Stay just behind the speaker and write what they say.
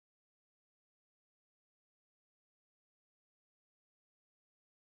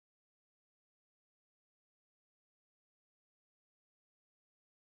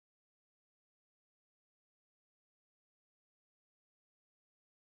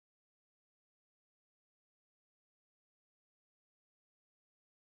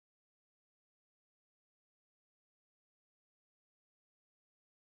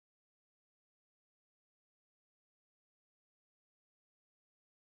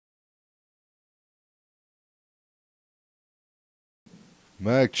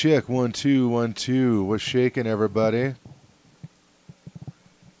Mic check, 1 2 1 2. What's shaking, everybody?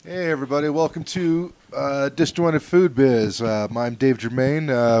 Hey, everybody! Welcome to DisJointed Food Biz. I'm Dave Germain.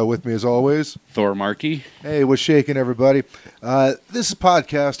 With me, as always, Thor Markey. Hey, what's shaking, everybody? This is a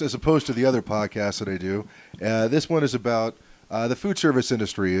podcast as opposed to the other podcasts that I do. This one is about the food service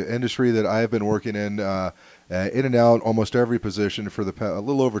industry that I have been working in and out almost every position for a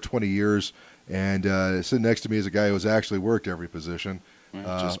little over 20 years. And sitting next to me is a guy who has actually worked every position.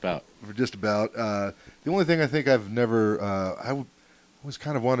 Just about. Just about. The only thing I think I've never, I was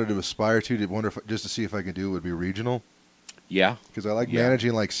kind of wanted to aspire to wonder if, just to see if I could do would be regional. Yeah. Because I like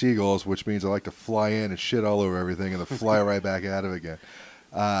managing like seagulls, which means I like to fly in and shit all over everything and then fly right back out of it again.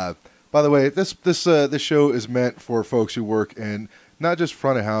 By the way, this show is meant for folks who work in not just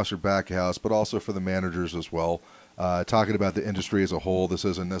front of house or back of house, but also for the managers as well. Talking about the industry as a whole, this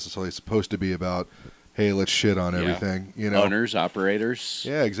isn't necessarily supposed to be about, hey, let's shit on everything. You know, owners, operators.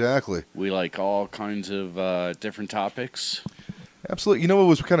 Yeah, exactly. We like all kinds of different topics. Absolutely. You know what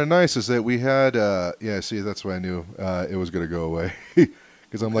was kind of nice is that we had, see, that's why I knew it was going to go away.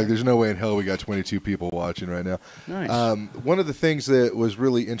 Because I'm like, there's no way in hell we got 22 people watching right now. Nice. One of the things that was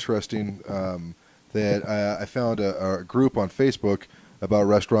really interesting that I found a group on Facebook about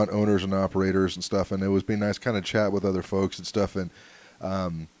restaurant owners and operators and stuff, and it was being nice kind of chat with other folks and stuff. And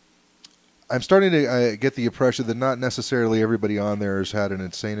I'm starting to get the impression that not necessarily everybody on there has had an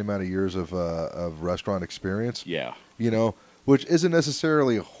insane amount of years of restaurant experience. Yeah. You know, which isn't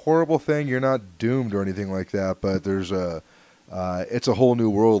necessarily a horrible thing. You're not doomed or anything like that, but there's it's a whole new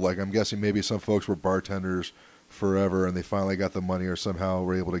world. Like, I'm guessing maybe some folks were bartenders forever and they finally got the money or somehow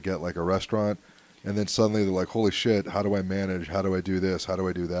were able to get like a restaurant, and then suddenly they're like, holy shit, how do I manage? How do I do this? How do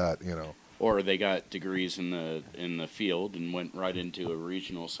I do that? You know. Or they got degrees in the field and went right into a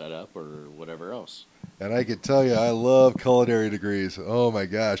regional setup or whatever else. And I can tell you, I love culinary degrees. Oh my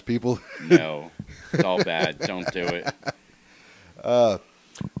gosh, people. No, it's all bad. Don't do it. No,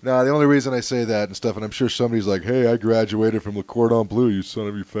 the only reason I say that and stuff, and I'm sure somebody's like, hey, I graduated from Le Cordon Bleu, you son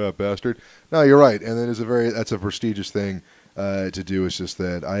of a fat bastard. No, you're right, and that's a prestigious thing to do. It's just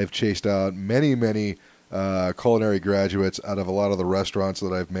that I have chased out many culinary graduates out of a lot of the restaurants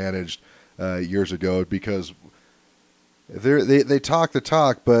that I've managed years ago, because they talk the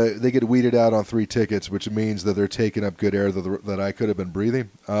talk, but they get weeded out on 3 tickets, which means that they're taking up good air that I could have been breathing.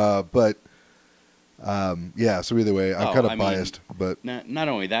 So either way, I'm kind of biased. But not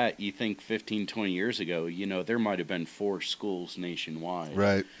only that, you think 15, 20 years ago, there might have been 4 schools nationwide.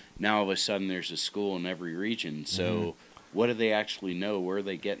 Right. Now, all of a sudden, there's a school in every region. So what do they actually know? Where are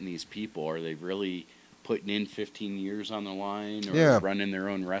they getting these people? Are they really putting in 15 years on the line or running their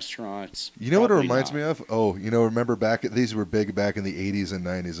own restaurants? You know what it reminds me of? Oh, remember these were big back in the 80s and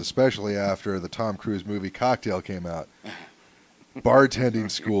 90s, especially after the Tom Cruise movie Cocktail came out. Bartending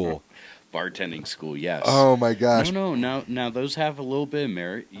school. Bartending school, yes. Oh my gosh. No. Now those have a little bit of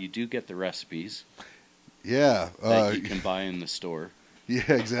merit. You do get the recipes. Yeah. That you can buy in the store.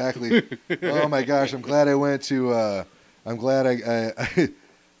 Yeah, exactly. Oh my gosh, I'm glad I went to. I'm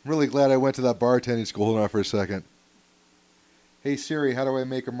really glad I went to that bartending school. Hold on for a second. Hey Siri, how do I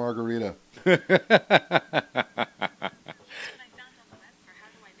make a margarita?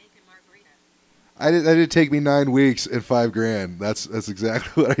 It did take me 9 weeks and $5,000. That's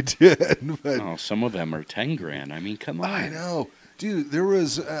exactly what I did. But, some of them are $10,000. I mean, come on. I know, dude. There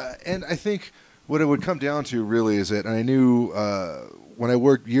was, and I think what it would come down to really is that, and I knew when I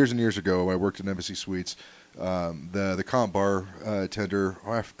worked years and years ago, I worked at Embassy Suites. The comp bar tender,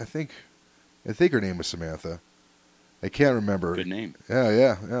 I think her name was Samantha. I can't remember. Good name.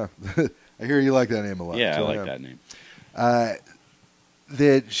 Yeah. I hear you like that name a lot. Yeah, I like that name.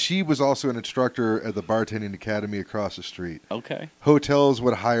 That she was also an instructor at the bartending academy across the street. Okay. Hotels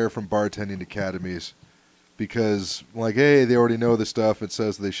would hire from bartending academies because, like, hey, they already know the stuff. It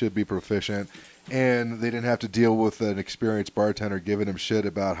says they should be proficient, and they didn't have to deal with an experienced bartender giving them shit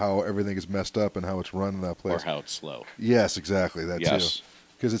about how everything is messed up and how it's run in that place. Or how it's slow. Yes, exactly. That too.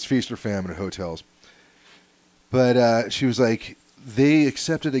 Because it's feast or famine at hotels. But she was like, they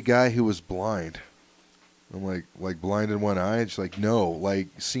accepted a guy who was blind. I'm like blind in one eye? And she's like, no, like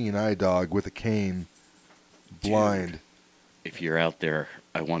seeing eye dog with a cane, blind. Dude, if you're out there,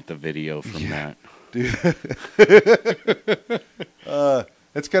 I want the video from that. Dude.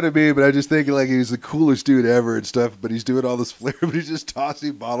 That's kind of me, but I just think like he's the coolest dude ever and stuff, but he's doing all this flair, but he's just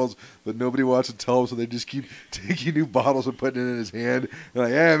tossing bottles, but nobody wants to tell him, so they just keep taking new bottles and putting it in his hand. And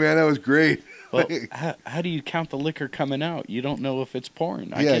like, yeah, man, that was great. Well, how do you count the liquor coming out? You don't know if it's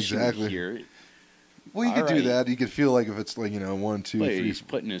pouring. I guess exactly. You can hear it. Well, you could do that. You could feel like if it's like, 1, 2, 3. He's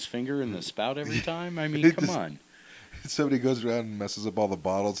putting his finger in the spout every time? I mean, come on. somebody goes around and messes up all the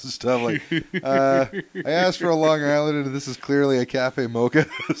bottles and stuff. Like, I asked for a Long Island, and this is clearly a cafe mocha.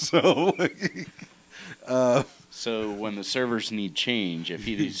 So, so when the servers need change, if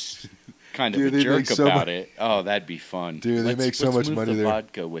he's kind of a jerk about it, oh, that'd be fun. Dude, they make so much money there.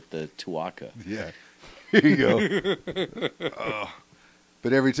 Vodka with the Tuaca. Yeah, here you go.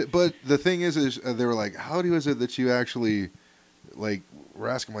 But the thing is they were like, how is it that you actually, like, we're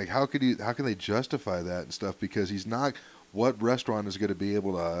asking, like, how can they justify that and stuff? Because he's not. What restaurant is going to be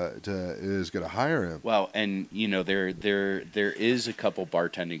able to hire him? Well, and there is a couple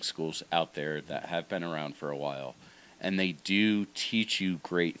bartending schools out there that have been around for a while, and they do teach you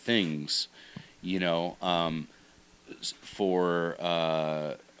great things, for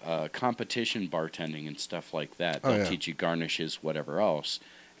competition bartending and stuff like that. They'll teach you garnishes, whatever else.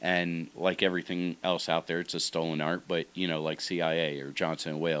 And like everything else out there, it's a stolen art. But, like CIA or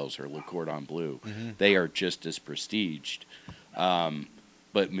Johnson & Wales or Le Cordon Bleu, they are just as prestiged.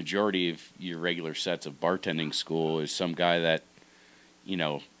 But majority of your regular sets of bartending school is some guy that,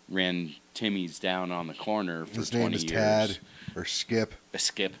 ran Timmy's down on the corner for 20 years. His name is Tad or Skip.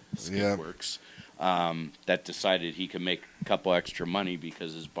 Skip works. That decided he could make a couple extra money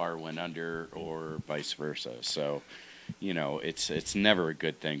because his bar went under or vice versa. So... it's never a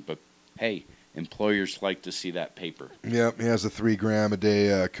good thing, but hey, employers like to see that paper. Yep, he has a 3 gram a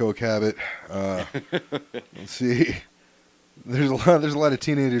day coke habit. Let's see, there's a lot of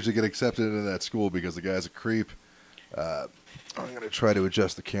teenagers that get accepted into that school because the guy's a creep. I'm gonna try to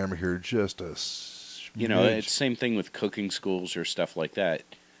adjust the camera here just a smidge. It's the same thing with cooking schools or stuff like that,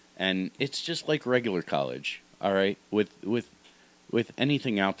 and it's just like regular college. All right, with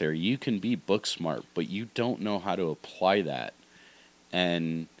anything out there, you can be book smart, but you don't know how to apply that.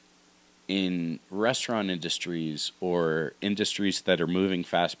 And in restaurant industries or industries that are moving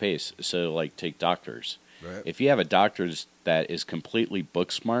fast paced, so like take doctors. Right. If you have a doctor that is completely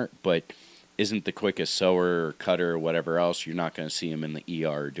book smart, but isn't the quickest sewer or cutter or whatever else, you're not going to see him in the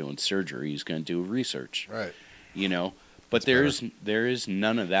ER doing surgery. He's going to do research. Right. But there is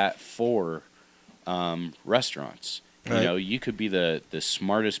none of that for restaurants. Right. You could be the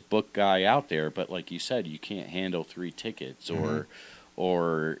smartest book guy out there, but like you said, you can't handle 3 tickets,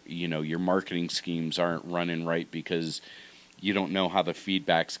 or your marketing schemes aren't running right because you don't know how the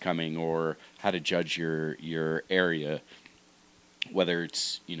feedback's coming or how to judge your area, whether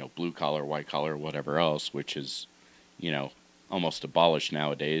it's blue collar, white collar, whatever else, which is almost abolished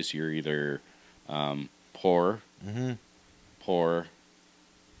nowadays. You're either poor, or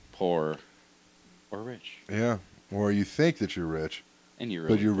rich. Yeah. Or you think that you're rich, and you're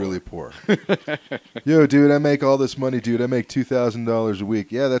really poor. Yo, dude, I make all this money, dude. I make $2,000 a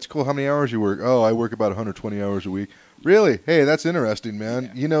week. Yeah, that's cool. How many hours you work? Oh, I work about 120 hours a week. Really? Hey, that's interesting,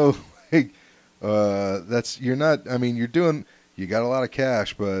 man. Yeah. You're not. I mean, you got a lot of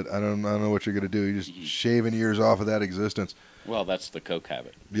cash, but I don't know what you're gonna do. You're just shaving years off of that existence. Well, that's the coke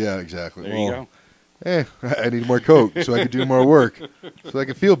habit. Yeah, exactly. There you go. Hey, I need more coke so I can do more work, so I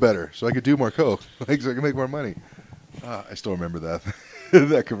can feel better, so I can do more coke, so I can make more money. I still remember that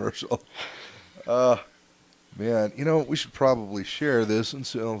that commercial. Man, we should probably share this and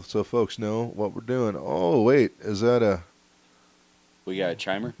so folks know what we're doing. Oh, wait, is that we got a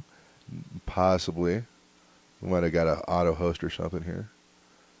chimer? Possibly. We might have got an auto host or something here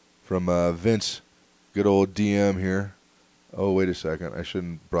from Vince, good old DM here. Oh, wait a second. I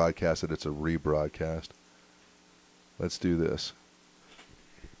shouldn't broadcast it. It's a rebroadcast. Let's do this.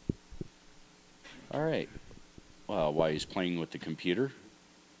 All right. Well, while he's playing with the computer,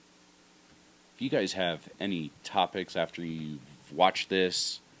 if you guys have any topics after you've watched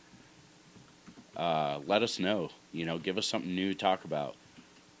this, let us know. Give us something new to talk about.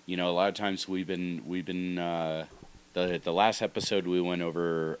 A lot of times we've been the last episode we went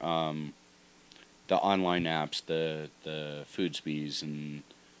over the online apps, the Foodsbees and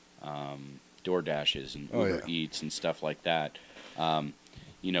DoorDashes and Uber Eats and stuff like that. But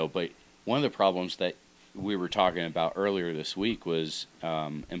one of the problems that we were talking about earlier this week was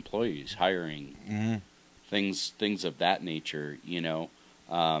employees, hiring, things of that nature,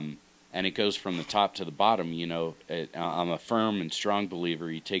 and it goes from the top to the bottom. I'm a firm and strong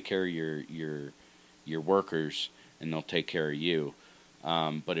believer. You take care of your workers, and they'll take care of you.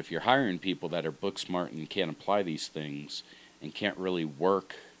 But if you're hiring people that are book smart and can't apply these things and can't really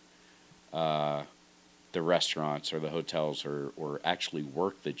work the restaurants or the hotels or actually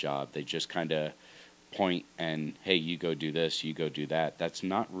work the job, they just kind of point and, hey, you go do this, you go do that. That's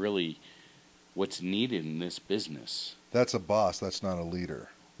not really what's needed in this business. That's a boss. That's not a leader.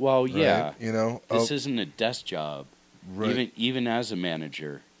 Well, yeah. Right? This isn't a desk job. Right. Even as a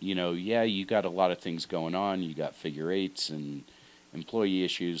manager, you got a lot of things going on. You got figure eights and employee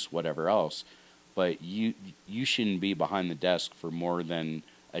issues, whatever else. But you shouldn't be behind the desk for more than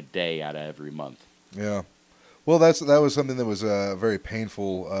a day out of every month. Yeah. Well, that was something that was very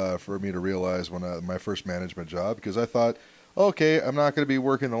painful for me to realize when my first management job, because I thought, okay, I'm not going to be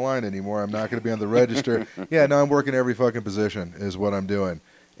working the line anymore. I'm not going to be on the register. Yeah, no, I'm working every fucking position is what I'm doing.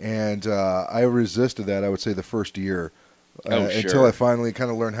 And I resisted that, I would say, the first year until I finally kind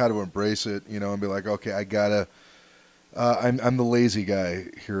of learned how to embrace it, and be like, okay, I got to I'm the lazy guy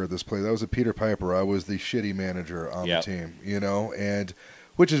here at this place. I was a Peter Piper. I was the shitty manager on the team, and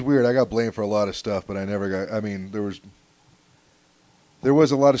which is weird. I got blamed for a lot of stuff, but I never got. I mean, there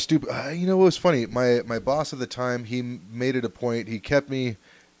was a lot of stupid. It was funny. My boss at the time, he made it a point. He kept me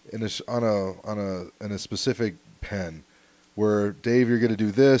in a specific pen, where Dave, you're going to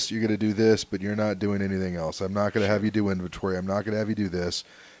do this, you're going to do this, but you're not doing anything else. I'm not going to have you do inventory. I'm not going to have you do this.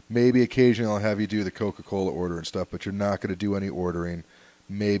 Maybe occasionally I'll have you do the Coca-Cola order and stuff, but you're not going to do any ordering.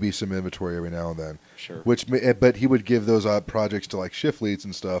 Maybe some inventory every now and then. Sure. But he would give those projects to like shift leads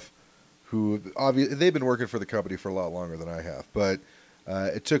and stuff, who obviously they've been working for the company for a lot longer than I have. But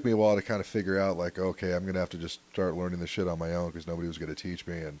it took me a while to kind of figure out, like, okay, I'm going to have to just start learning this shit on my own because nobody was going to teach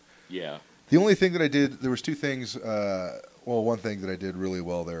me. And the only thing that I did, there was two things. One thing that I did really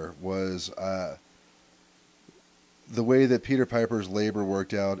well there was the way that Peter Piper's labor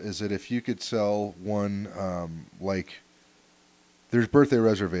worked out is that if you could sell one, there's birthday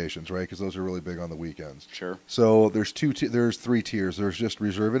reservations, right? Because those are really big on the weekends. Sure. So there's three tiers. There's just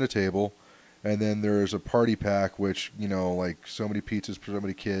reserving a table, and then there's a party pack, which, like so many pizzas for so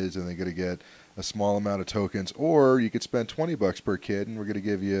many kids, and they're going to get a small amount of tokens. Or you could spend $20 per kid, and we're going to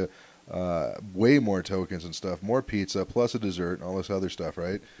give you way more tokens and stuff, more pizza, plus a dessert, and all this other stuff,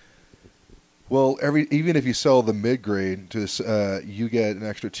 right? Well, even if you sell the mid-grade, you get an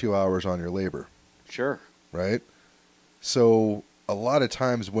extra 2 hours on your labor. Sure. Right? So a lot of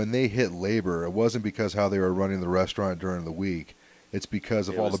times when they hit labor, it wasn't because how they were running the restaurant during the week. It's because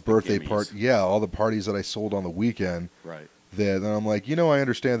of all the birthday parties. Yeah, all the parties that I sold on the weekend. Right. Then I'm like, I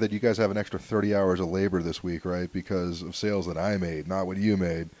understand that you guys have an extra 30 hours of labor this week, right? Because of sales that I made, not what you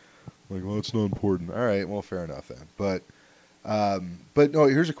made. Like, well, it's not important. All right, well, fair enough then. But no,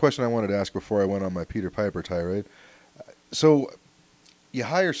 here's a question I wanted to ask before I went on my Peter Piper tirade. So you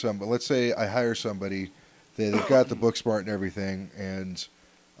hire somebody. Let's say I hire somebody. They've got the book smart and everything, and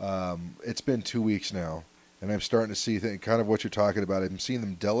it's been 2 weeks now, and I'm starting to see kind of what you're talking about. I'm seeing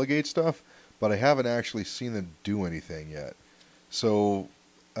them delegate stuff, but I haven't actually seen them do anything yet. So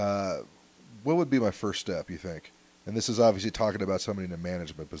what would be my first step, you think? And this is obviously talking about somebody in a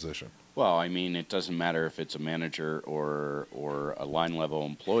management position. Well, I mean, it doesn't matter if it's a manager or a line level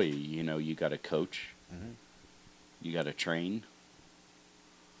employee. You got to coach. Mm-hmm. You got to train.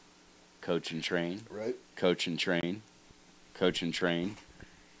 Coach and train. Right. Coach and train. Coach and train.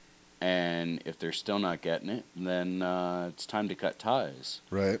 And if they're still not getting it, then it's time to cut ties.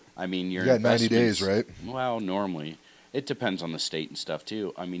 Right. I mean, you got 90 days, right? Well, normally. It depends on the state and stuff,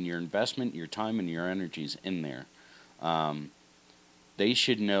 too. I mean, your investment, your time, and your energy's in there. They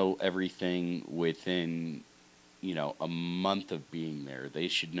should know everything within, a month of being there. They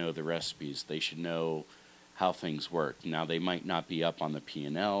should know the recipes. They should know how things work. Now, they might not be up on the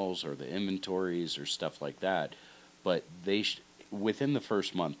P&Ls or the inventories or stuff like that, but within the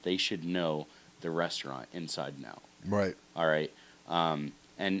first month, they should know the restaurant inside and out. Right. All right. And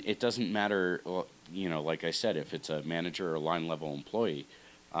it doesn't matter, like I said, if it's a manager or line level employee.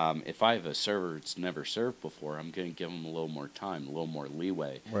 If I have a server that's never served before, I'm going to give them a little more time, a little more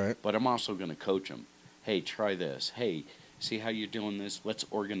leeway. Right. But I'm also going to coach them. Hey, try this. Hey, see how you're doing this? Let's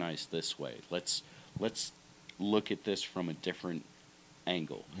organize this way. Let's look at this from a different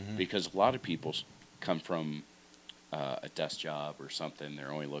angle. Mm-hmm. Because a lot of people come from a desk job or something.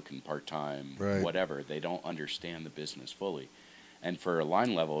 They're only looking part-time, right. Whatever. They don't understand the business fully. And for a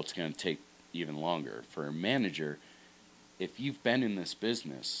line level, it's going to take even longer. For a manager, if you've been in this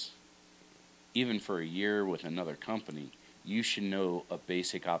business, even for a year with another company, you should know a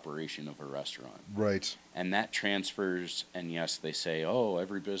basic operation of a restaurant. Right. And that transfers, and yes, they say, oh,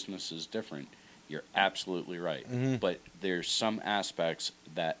 every business is different. You're absolutely right. Mm-hmm. But there's some aspects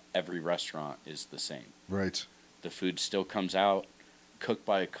that every restaurant is the same. Right. The food still comes out, cooked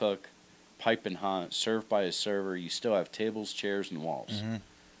by a cook, piping hot, served by a server. You still have tables, chairs, and walls.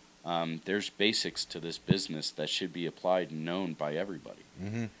 Mm-hmm. There's basics to this business that should be applied and known by everybody.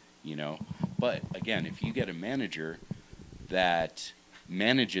 Mm-hmm. But again, if you get a manager that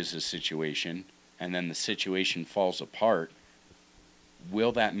manages a situation and then the situation falls apart,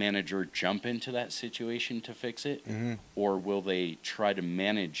 will that manager jump into that situation to fix it, or will they try to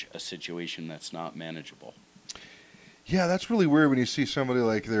manage a situation that's not manageable? Yeah, that's really weird when you see somebody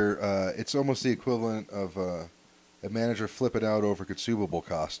like it's almost the equivalent of a manager flipping out over consumable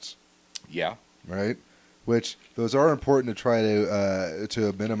costs. Yeah. Right? Which those are important to try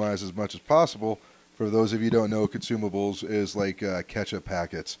to minimize as much as possible. For those of you who don't know, consumables is like ketchup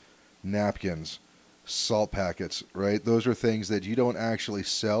packets, napkins, salt packets, right? Those are things that you don't actually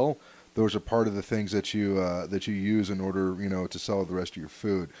sell. Those are part of the things that you use in order, to sell the rest of your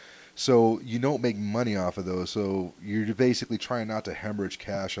food. So you don't make money off of those. So you're basically trying not to hemorrhage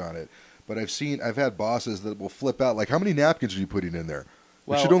cash on it. But I've had bosses that will flip out, like, how many napkins are you putting in there?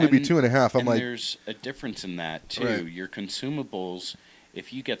 Well, it should only be 2.5. I'm like, there's a difference in that too. Right. Your consumables,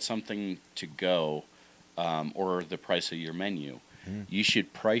 if you get something to go, or the price of your menu, you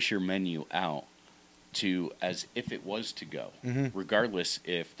should price your menu out to as if it was to go, regardless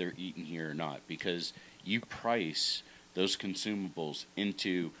if they're eaten here or not, because you price those consumables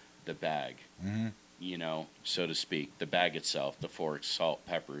into the bag, so to speak, the bag itself, the forks, salt,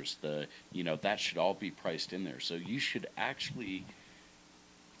 peppers, that should all be priced in there. So you should actually,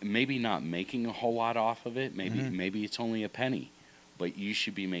 maybe not making a whole lot off of it, maybe it's only a penny, but you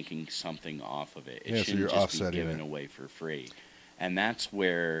should be making something off of it. It shouldn't just be given away for free. And that's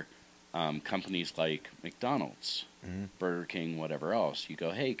where companies like McDonald's, Burger King, whatever else, you go,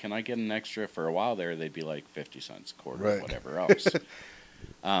 hey, can I get an extra? For a while there, they'd be like 50 cents, quarter, whatever else.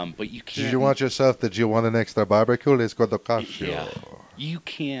 But you can't. Did you want yourself? Did you want an extra barbecue? Let's go to Costco. Yeah. You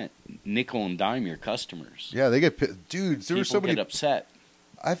can't nickel and dime your customers. Yeah, they get dudes. There were so many get upset.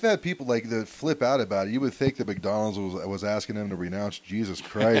 I've had people like that flip out about it. You would think that McDonald's was asking them to renounce Jesus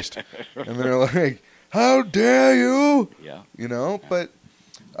Christ, and they're like, "How dare you?" Yeah. But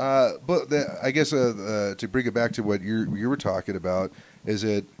I guess to bring it back to what you were talking about is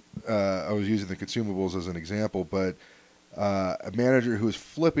that I was using the consumables as an example, but a manager who is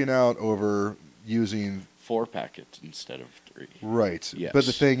flipping out over using 4 packets instead of 3. Right. Yes. But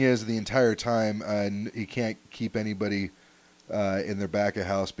the thing is, the entire time he can't keep anybody in their back of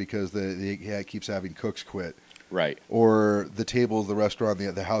house because he keeps having cooks quit. Right. Or the table of the restaurant,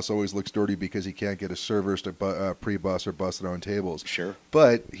 the house always looks dirty because he can't get his servers to pre-bus or bus their own tables. Sure.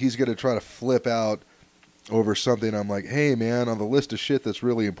 But he's going to try to flip out over something. I'm like, hey, man, on the list of shit that's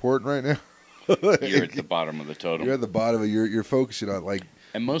really important right now. You're at the bottom of the totem. You're at the bottom of you're focusing on like.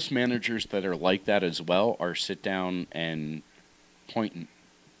 And most managers that are like that as well are sit down and point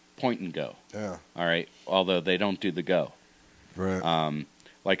and go. Yeah. All right. Although they don't do the go. Right.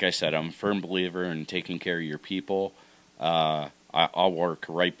 Like I said, I'm a firm believer in taking care of your people. I'll work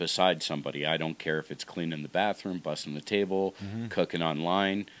right beside somebody. I don't care if it's cleaning the bathroom, busting the table, cooking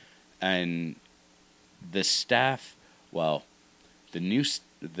online, and the staff. Well,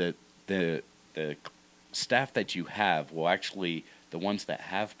 the staff that you have will actually, the ones that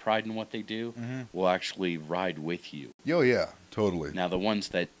have pride in what they do, will actually ride with you. Oh yeah, totally. Now the ones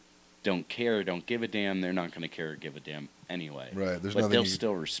that don't care, don't give a damn, they're not going to care or give a damn anyway. Right. But they'll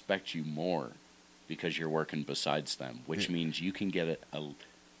still respect you more because you're working besides them, which means you can get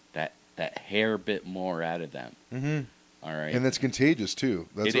that hair bit more out of them. All right. And that's contagious too.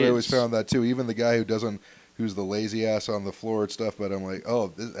 That's what I always found that too. Even the guy who's the lazy ass on the floor and stuff, but I'm like,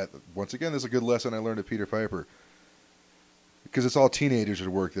 once again, this is a good lesson I learned at Peter Piper. Because it's all teenagers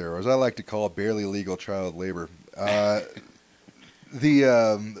that work there, or as I like to call it, barely legal child labor. When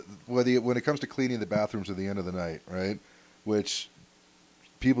it comes to cleaning the bathrooms at the end of the night, right? Which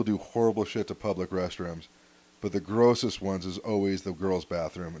people do horrible shit to public restrooms, but the grossest ones is always the girls'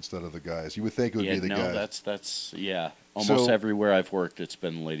 bathroom instead of the guys. You would think it would be the guys. That's almost everywhere I've worked, it's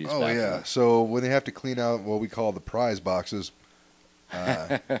been ladies' bathroom. Oh yeah. So when they have to clean out what we call the prize boxes,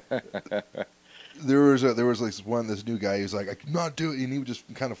 there was this new guy. He was like, "I cannot do it," and he would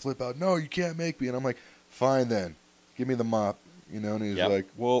just kind of flip out. "No, you can't make me." And I'm like, "Fine then, give me the mop." And he's like,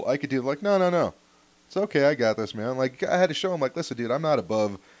 "Well, I could do it." Like, no. It's okay, I got this, man. Like, I had to show him, like, listen, dude, I'm not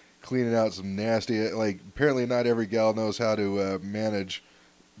above cleaning out some nasty, like, apparently not every gal knows how to manage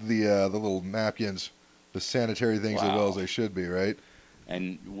the little napkins, the sanitary things as well as they should be, right?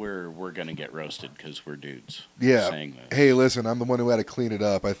 And we're going to get roasted because we're dudes. Yeah. Saying this. Hey, listen, I'm the one who had to clean it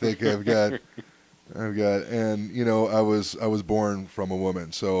up. I think I was born from a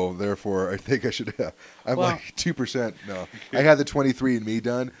woman, so therefore I think I should have. I'm like 2%. No, I had the 23andMe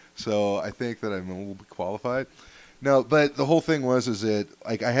done, so I think that I'm a little bit qualified. No, but the whole thing is that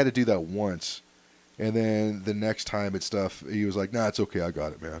like I had to do that once, and then the next time it's stuff. He was like, "Nah, it's okay, I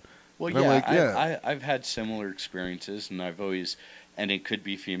got it, man." Well, I've had similar experiences, and I've always, and it could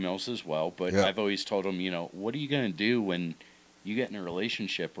be females as well, but I've always told them, what are you going to do when you get in a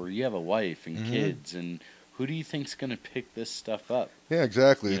relationship or you have a wife and kids, and who do you think's going to pick this stuff up? Yeah,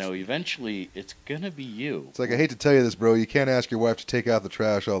 exactly. You know, eventually it's going to be you. It's like, I hate to tell you this, bro. You can't ask your wife to take out the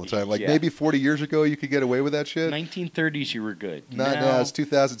trash all the time. Like, maybe 40 years ago you could get away with that shit. 1930s you were good. Not now. It's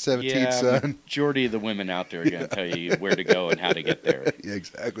 2017, son. Majority of the women out there are going to tell you where to go and how to get there. Yeah,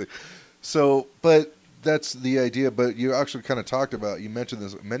 exactly. So, but that's the idea. But you actually kind of talked about, you mentioned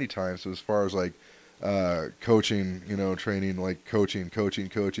this many times, as far as like coaching, you know, training, like coaching.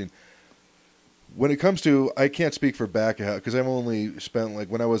 When it comes to, I can't speak for back of house because I've only spent, like,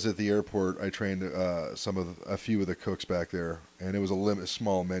 when I was at the airport, I trained a few of the cooks back there, and it was a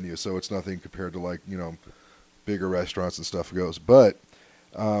small menu, so it's nothing compared to, like, you know, bigger restaurants and stuff goes. But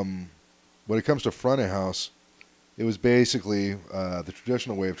when it comes to front of house, it was basically the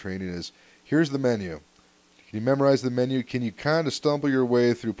traditional way of training is, here's the menu. Can you memorize the menu? Can you kind of stumble your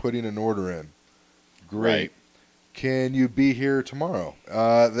way through putting an order in? Great. Right. Can you be here tomorrow?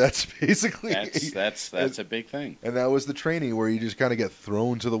 That's basically that's a big thing. And that was the training where you just kind of get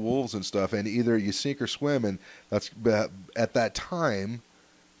thrown to the wolves and stuff, and either you sink or swim. And that's at that time,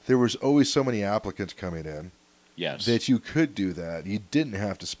 there was always so many applicants coming in. Yes. That you could do that. You didn't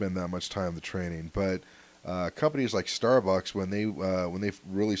have to spend that much time in the training. But companies like Starbucks, when they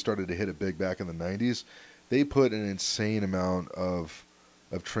really started to hit it big back in the 90s, they put an insane amount of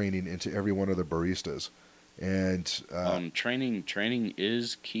training into every one of the baristas. And training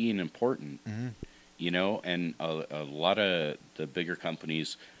is key and important, you know, and a lot of the bigger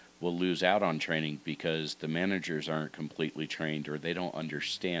companies will lose out on training because the managers aren't completely trained, or they don't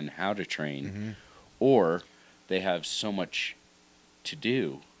understand how to train, or they have so much to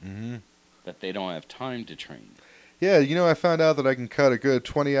do that they don't have time to train. Yeah, you know, I found out that I can cut a good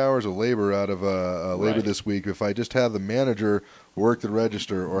 20 hours of labor out of labor this week if I just have the manager work the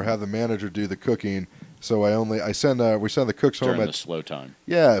register or have the manager do the cooking. So we send the cooks home during at the slow time.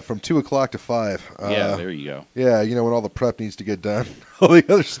 Yeah, from 2 o'clock to 5. Yeah, there you go. Yeah, you know, when all the prep needs to get done, all the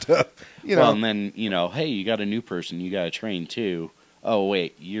other stuff. You know. Well, and then, you know, hey, you got a new person, you got to train too. Oh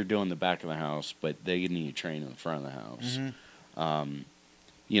wait, you're doing the back of the house, but they need to train in the front of the house.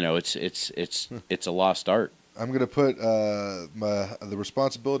 You know, it's a lost art. I'm going to put the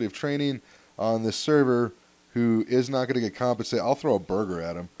responsibility of training on this server who is not going to get compensated. I'll throw a burger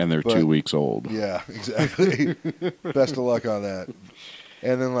at him. And they're 2 weeks old. Yeah, exactly. Best of luck on that.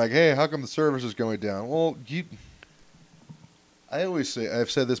 And then, like, hey, how come the service is going down? Well, I always say,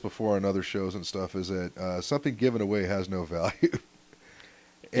 I've said this before on other shows and stuff, is that something given away has no value.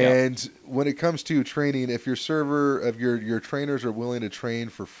 And when it comes to training, if your trainers are willing to train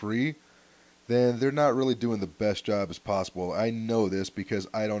for free, then they're not really doing the best job as possible. I know this because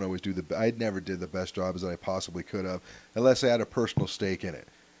I don't always I never did the best job as I possibly could have, unless I had a personal stake in it.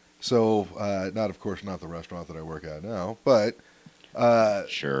 So, not the restaurant that I work at now, but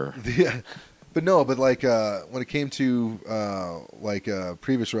sure. But like when it came to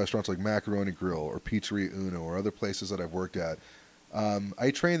previous restaurants like Macaroni Grill or Pizzeria Uno or other places that I've worked at,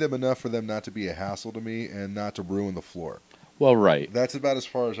 I trained them enough for them not to be a hassle to me and not to ruin the floor. Well, right. That's about as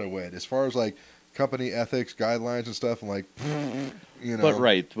far as I went. As far as like company ethics, guidelines, and stuff, I'm like, you know. But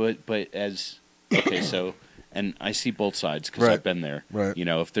right, but as okay, so, and I see both sides because I've been there. Right. You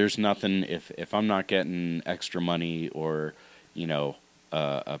know, if there's nothing, if I'm not getting extra money or, you know,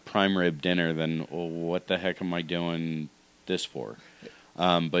 a prime rib dinner, then what the heck am I doing this for?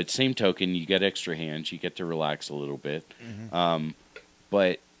 But same token, you get extra hands, you get to relax a little bit.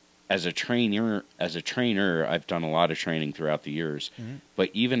 But as a trainer, I've done a lot of training throughout the years. But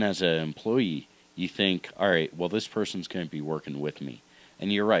even as an employee, you think, all right, well, this person's going to be working with me.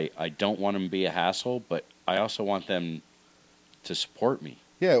 And you're right, I don't want them to be a hassle, but I also want them to support me.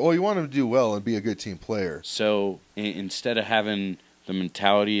 Yeah, well, you want them to do well and be a good team player. So instead of having the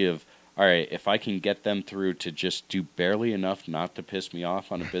mentality of, all right, if I can get them through to just do barely enough not to piss me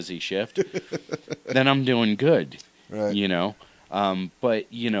off on a busy shift, then I'm doing good, you know?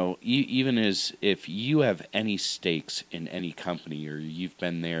 But, you know, even as if you have any stakes in any company or you've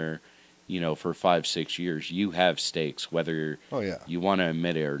been there, you know, for 5-6 years, you have stakes, whether you want to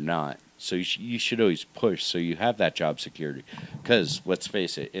admit it or not. So you should always push so you have that job security. Because, let's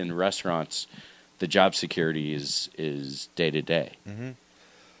face it, in restaurants, the job security is day to day.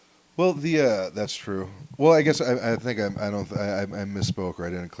 Well, that's true. Well, I guess I think I misspoke or I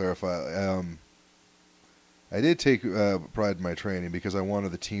didn't clarify. I did take pride in my training because I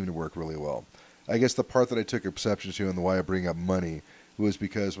wanted the team to work really well. I guess the part that I took exception to and why I bring up money was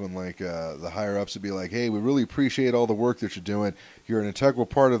because when like the higher ups would be like, "Hey, we really appreciate all the work that you're doing. You're an integral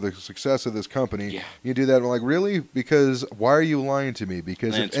part of the success of this company." Yeah. You do that, and I'm like, "Really? Because why are you lying to me?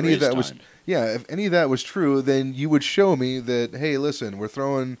 Because if any of that was, if any of that was true, then you would show me that, hey, listen, we're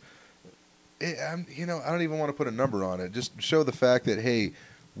throwing, I don't even want to put a number on it. Just show the fact that, hey,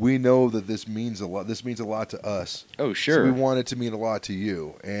 we know that this means a lot. This means a lot to us. Oh, sure. So we want it to mean a lot to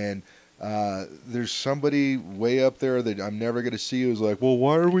you. And there's somebody way up there that I'm never going to see who's like, well,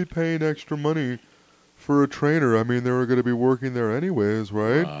 why are we paying extra money for a trainer? I mean, they were going to be working there anyways,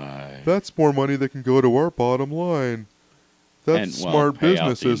 right? That's more money that can go to our bottom line. That's smart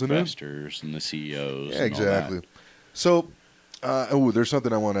business, isn't it? Investors and the CEOs. Yeah, exactly. So, there's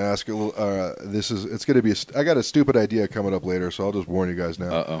something I want to ask. It's going to be. I got a stupid idea coming up later, so I'll just warn you guys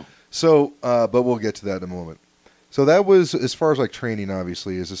now. Uh-oh. So, but we'll get to that in a moment. So that was, as far as like training,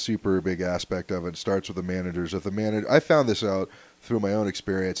 obviously, is a super big aspect of it. It starts with the managers. If the manager, I found this out through my own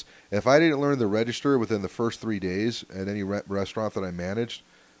experience. If I didn't learn the register within the first 3 days at any restaurant that I managed,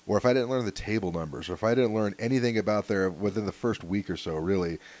 or if I didn't learn the table numbers, or if I didn't learn anything about there within the first week or so,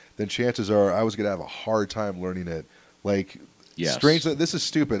 really, then chances are I was going to have a hard time learning it. Like, strangely, this is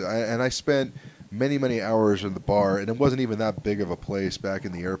stupid. I spent many, many hours in the bar, and it wasn't even that big of a place back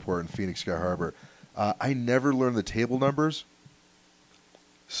in the airport in Phoenix Sky Harbor. I never learned the table numbers.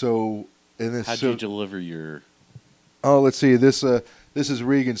 So, how'd you deliver your? Oh, let's see. This is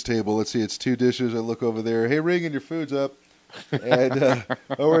Regan's table. Let's see. It's 2 dishes. I look over there. Hey, Regan, your food's up. And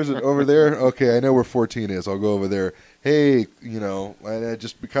where is it? Over there. Okay, I know where 14 is. I'll go over there. Hey, and I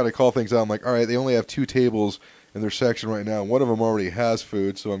just kind of call things out. I'm like, all right, they only have 2 tables in their section right now. One of them already has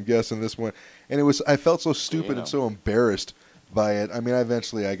food, so I'm guessing this one. And I felt so stupid and so embarrassed by it. I mean,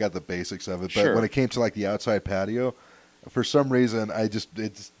 eventually I got the basics of it, but when it came to like the outside patio, for some reason it just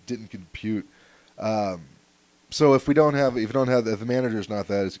didn't compute. So if the manager's not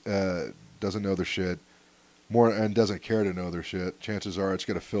doesn't know their shit and doesn't care to know their shit, chances are it's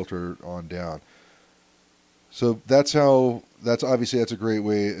going to filter on down. So that's a great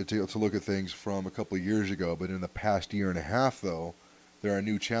way to look at things from a couple of years ago. But in the past year and a half, though, there are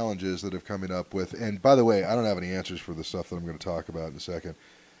new challenges that have coming up with, and by the way, I don't have any answers for the stuff that I'm going to talk about in a second.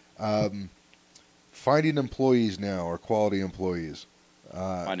 Finding employees now, or quality employees.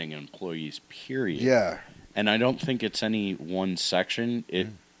 Finding employees, period. Yeah. And I don't think it's any one section. It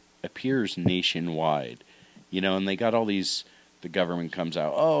appears nationwide. And they got all these, the government comes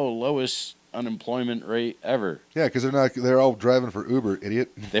out, lowest unemployment rate ever. Yeah, because they're all driving for Uber,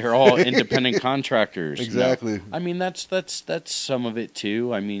 idiot. They're all independent contractors. Exactly. No. I mean, that's some of it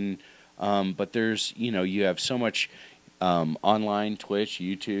too. I mean, but there's, you have so much online, Twitch,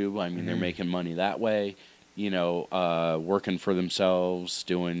 YouTube. I mean, they're making money that way. Working for themselves,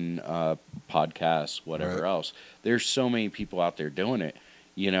 doing podcasts, whatever else. There's so many people out there doing it.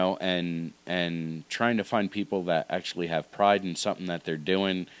 And trying to find people that actually have pride in something that they're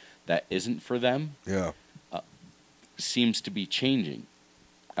doing that isn't for them, seems to be changing.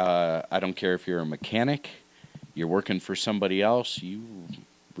 I don't care if you're a mechanic, you're working for somebody else, you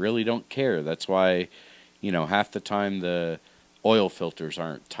really don't care. That's why, half the time the oil filters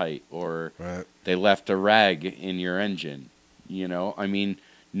aren't tight, or they left a rag in your engine. I mean,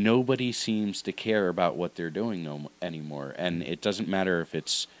 nobody seems to care about what they're doing anymore. And it doesn't matter if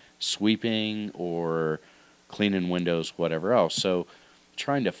it's sweeping or cleaning windows, whatever else. So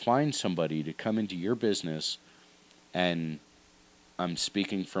trying to find somebody to come into your business, and I'm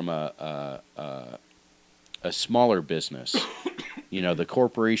speaking from a smaller business, the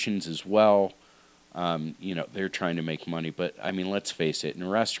corporations as well, they're trying to make money. But, I mean, let's face it, in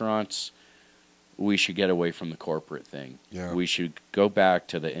restaurants, we should get away from the corporate thing. Yeah. We should go back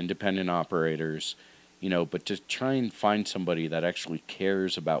to the independent operators, but to try and find somebody that actually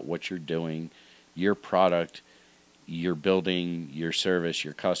cares about what you're doing, your product, your building, your service,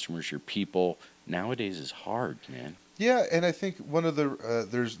 your customers, your people. Nowadays is hard, man. Yeah, and I think one of the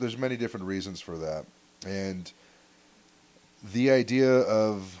there's many different reasons for that, and the idea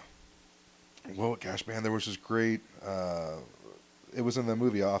of, well, gosh, man, there was this great. It was in the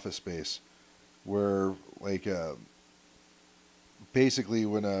movie Office Space, where like basically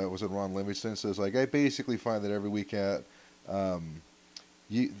when was it Ron Livingston says like, I basically find that every weekend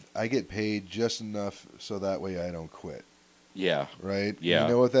I get paid just enough so that way I don't quit. Yeah. Right? Yeah. You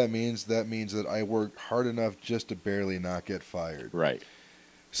know what that means? That means that I work hard enough just to barely not get fired. Right.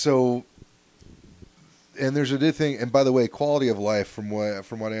 So, and there's a good thing, and by the way, quality of life, from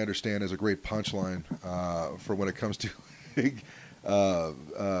what I understand, is a great punchline for when it comes to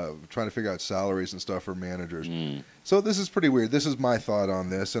trying to figure out salaries and stuff for managers. So this is pretty weird. This is my thought on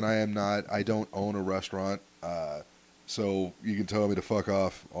this, and I don't own a restaurant. So you can tell me to fuck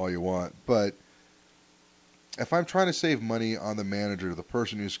off all you want. But if I'm trying to save money on the manager, the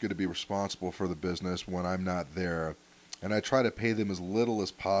person who's going to be responsible for the business when I'm not there, and I try to pay them as little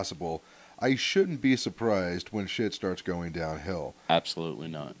as possible, I shouldn't be surprised when shit starts going downhill. Absolutely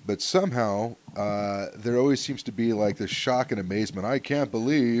not. But somehow, there always seems to be like this shock and amazement. I can't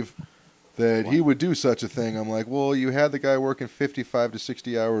believe that he would do such a thing. I'm like, well, you had the guy working 55 to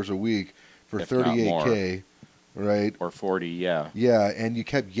 60 hours a week for $38K, right? Or 40, yeah. Yeah, and you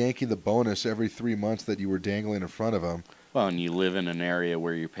kept yanking the bonus every 3 months that you were dangling in front of him. Well, and you live in an area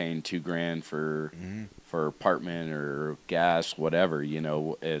where you're paying $2,000 for apartment or gas, whatever. You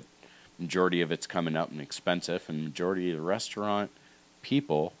know, majority of it's coming up and expensive, and majority of the restaurant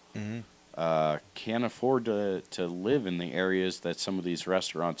people can't afford to live in the areas that some of these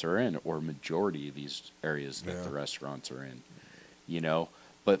restaurants are in, or majority of these areas that the restaurants are in. You know,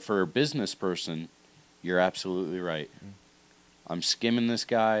 but for a business person, you're absolutely right. I'm skimming this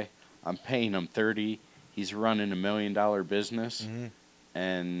guy. I'm paying him $30. He's running $1 million business.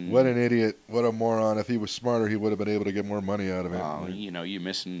 And what an idiot! What a moron! If he was smarter, he would have been able to get more money out of it. You know, you're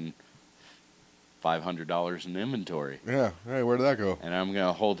missing $500 in inventory. Yeah. Hey, where did that go? And I'm going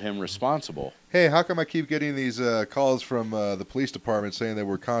to hold him responsible. Hey, how come I keep getting these calls from the police department saying that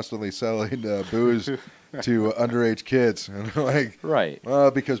we're constantly selling booze to underage kids? And I'm like, right.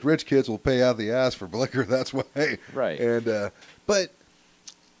 Because rich kids will pay out the ass for liquor. That's why. Right. And but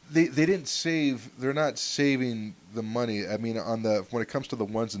they didn't save. They're not saving the money. I mean, when it comes to the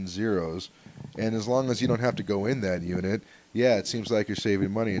ones and zeros, and as long as you don't have to go in that unit, yeah, it seems like you're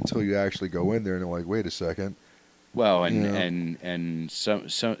saving money until you actually go in there and you're like, wait a second. Well, and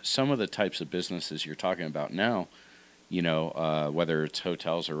some of the types of businesses you're talking about now, you know, whether it's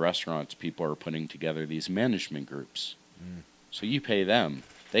hotels or restaurants, people are putting together these management groups. So you pay them;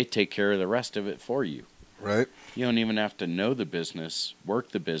 they take care of the rest of it for you. Right. You don't even have to know the business,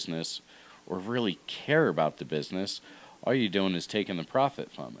 work the business, or really care about the business. All you're doing is taking the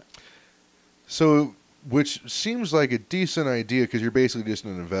profit from it. So, which seems like a decent idea because you're basically just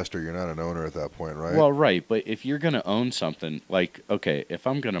an investor. You're not an owner at that point, right? Well, right. But if you're going to own something, like, okay, if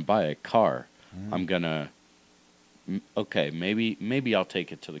I'm going to buy a car, I'm going to, okay, maybe I'll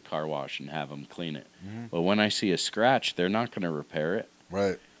take it to the car wash and have them clean it. But when I see a scratch, they're not going to repair it.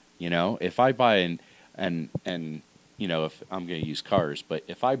 Right. You know, if I buy and you know, if I'm going to use cars, but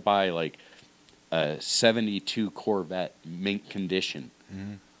if I buy like a 72 Corvette mint condition,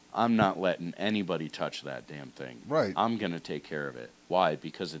 I'm not letting anybody touch that damn thing. Right. I'm going to take care of it. Why?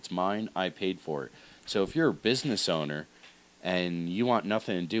 Because it's mine. I paid for it. So if you're a business owner and you want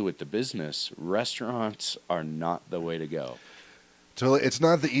nothing to do with the business, restaurants are not the way to go. So it's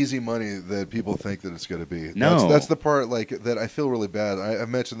not the easy money that people think that it's going to be. No. That's the part like that I feel really bad. I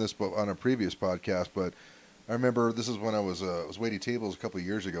mentioned this on a previous podcast, but I remember this is when I was waiting tables a couple of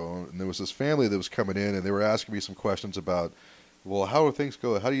years ago, and there was this family that was coming in, and they were asking me some questions about, well, how do things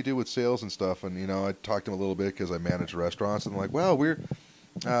go? How do you do with sales and stuff? And, you know, I talked to them a little bit because I manage restaurants, and they're like, well, we're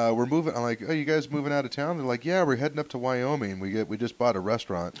moving. I'm like, oh, you guys moving out of town? They're like, yeah, we're heading up to Wyoming. We just bought a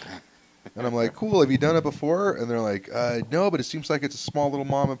restaurant. And I'm like, cool. Have you done it before? And they're like, no, but it seems like it's a small little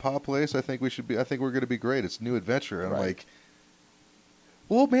mom and pop place. I think we're going to be great. It's a new adventure. And I'm like,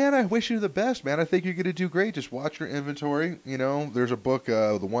 well, man, I wish you the best, man. I think you're going to do great. Just watch your inventory. You know, there's a book,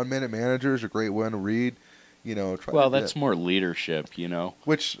 The 1 Minute Manager is a great one to read. You know, that's more leadership, you know.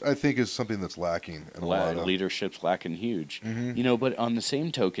 Which I think is something that's lacking in a lot of... Leadership's lacking huge. You know, but on the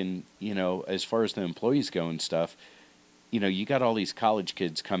same token, you know, as far as the employees go and stuff, you know, you got all these college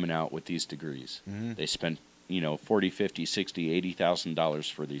kids coming out with these degrees. They spent, you know, $40, $50, $60,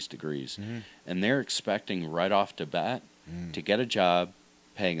 $80,000 for these degrees. And they're expecting right off the bat to get a job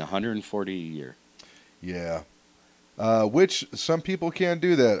paying $140 a year. Yeah. Which some people can't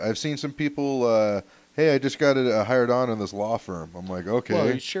do that. I've seen some people, hey, I just got hired on in this law firm. I'm like, okay.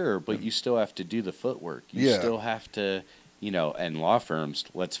 Well, sure, but you still have to do the footwork. You still have to, you know, and law firms,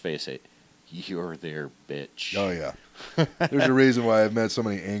 let's face it, you're their bitch. Oh, yeah. There's a reason why I've met so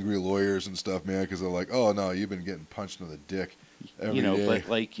many angry lawyers and stuff, man, because they're like, oh, no, you've been getting punched in the dick every day. But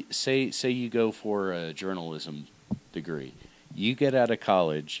like, say you go for a journalism degree. You get out of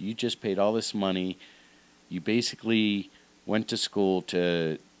college, you just paid all this money, you basically went to school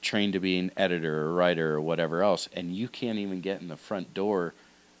to train to be an editor or writer or whatever else, and you can't even get in the front door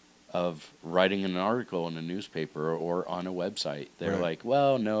of writing an article in a newspaper or on a website. They're like,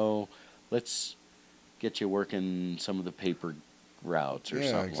 well, no, let's get you working some of the paper routes or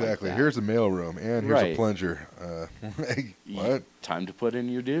something like that. Yeah, exactly. Here's the mailroom, and here's a plunger. What? Time to put in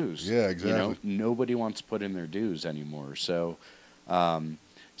your dues. Yeah, exactly. You know, nobody wants to put in their dues anymore. So,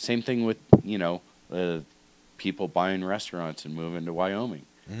 same thing with, you know, people buying restaurants and moving to Wyoming.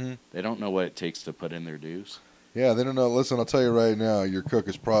 Mm-hmm. They don't know what it takes to put in their dues. Yeah, they don't know. Listen, I'll tell you right now, your cook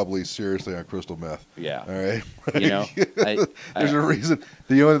is probably seriously on crystal meth. Yeah. All right? You know, there's a reason.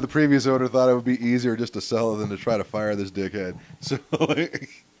 The previous owner thought it would be easier just to sell it than to try to fire this dickhead. So,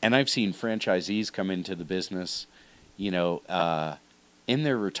 and I've seen franchisees come into the business, you know, in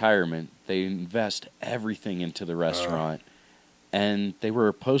their retirement, they invest everything into the restaurant. And they were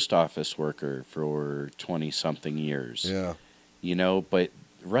a post office worker for 20-something years. Yeah. You know, but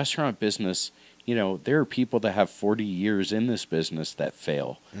restaurant business, you know, there are people that have 40 years in this business that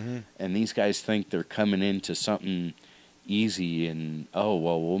fail. Mm-hmm. And these guys think they're coming into something easy and, oh,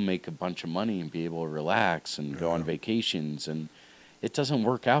 well, we'll make a bunch of money and be able to relax and go on vacations. And it doesn't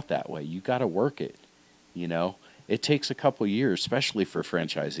work out that way. You got to work it, you know. It takes a couple years, especially for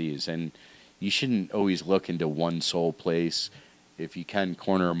franchisees. And you shouldn't always look into one sole place. If you can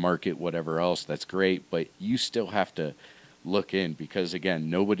corner a market, whatever else, that's great. But you still have to look in because, again,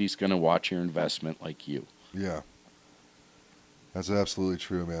 nobody's going to watch your investment like you. Yeah. That's absolutely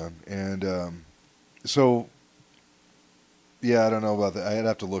true, man. And so, yeah, I don't know about that. I'd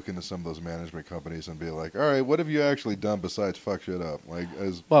have to look into some of those management companies and be like, all right, what have you actually done besides fuck shit up? Like,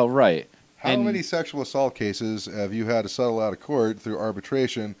 well, right. How many sexual assault cases have you had to settle out of court through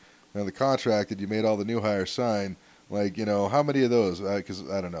arbitration and the contract that you made all the new hires sign? Like, you know, how many of those? Because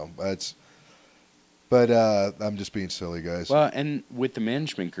I don't know. But I'm just being silly, guys. Well, and with the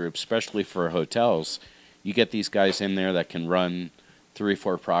management group, especially for hotels, you get these guys in there that can run 3 or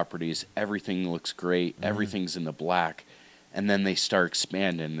 4 properties. Everything looks great. Everything's in the black. And then they start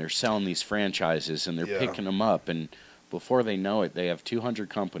expanding. They're selling these franchises, and they're picking them up. And before they know it, they have 200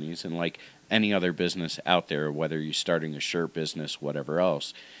 companies. And like any other business out there, whether you're starting a shirt business, whatever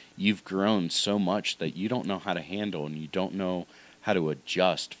else, you've grown so much that you don't know how to handle and you don't know how to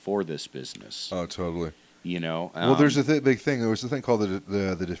adjust for this business. Oh, totally. You know? Well, there's a big thing. There was a thing called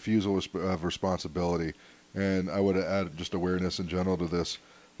the diffusal of responsibility. And I would add just awareness in general to this.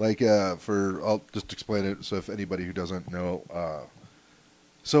 Like, I'll just explain it so if anybody who doesn't know.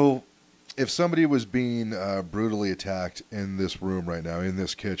 So if somebody was being brutally attacked in this room right now, in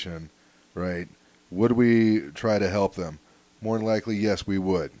this kitchen, right, would we try to help them? More than likely, yes, we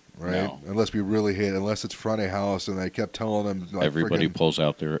would, right? No. Unless we really hate it, unless it's front of house and they kept telling them. Like, everybody pulls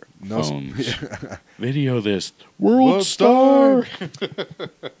out their phones. Video this. World Star!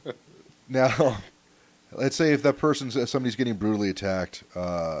 Now, let's say if somebody's getting brutally attacked,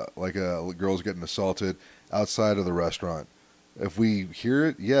 like a girl's getting assaulted outside of the restaurant. If we hear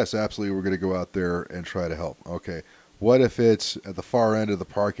it, yes, absolutely, we're going to go out there and try to help. Okay. What if it's at the far end of the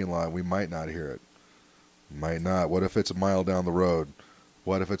parking lot? We might not hear it. Might not. What if it's a mile down the road?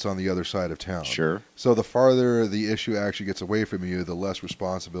 What if it's on the other side of town? Sure. So the farther the issue actually gets away from you, the less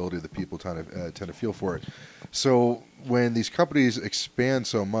responsibility the people tend to feel for it. So when these companies expand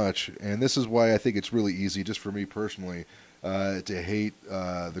so much, and this is why I think it's really easy, just for me personally, to hate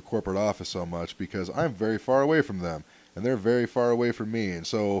the corporate office so much, because I'm very far away from them, and they're very far away from me. And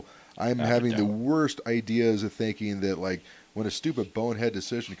so I'm having the worst ideas of thinking that, like, when a stupid bonehead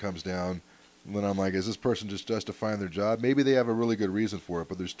decision comes down, then I'm like, is this person just justifying their job? Maybe they have a really good reason for it,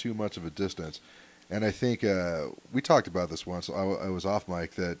 but there's too much of a distance. And I think we talked about this once. I was off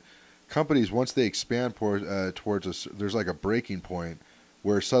mic that companies, once they expand towards us, there's like a breaking point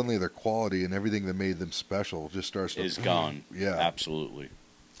where suddenly their quality and everything that made them special just starts to... is gone. Yeah. Absolutely.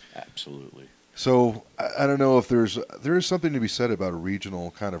 Absolutely. So I don't know if there is something to be said about regional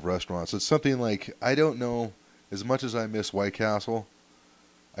kind of restaurants. It's something like, I don't know, as much as I miss White Castle,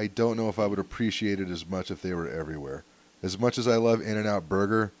 I don't know if I would appreciate it as much if they were everywhere. As much as I love In-N-Out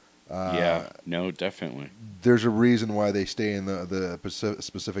Burger, no, definitely. There's a reason why they stay in the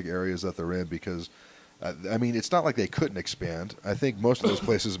specific areas that they're in, because, I mean, it's not like they couldn't expand. I think most of those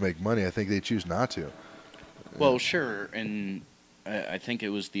places make money. I think they choose not to. Well, sure, and I think it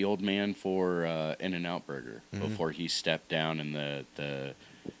was the old man for In-N-Out Burger before he stepped down and the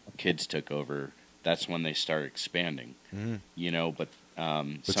kids took over. That's when they start expanding, you know, but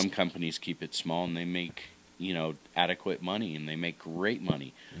some companies keep it small and they make, you know, adequate money and they make great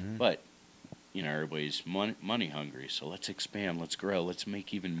money. But, you know, everybody's money hungry. So let's expand, let's grow, let's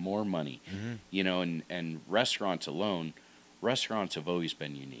make even more money. You know, and restaurants alone, restaurants have always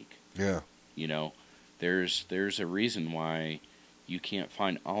been unique. Yeah. You know, there's a reason why you can't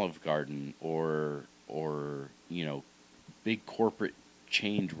find Olive Garden or you know, big corporate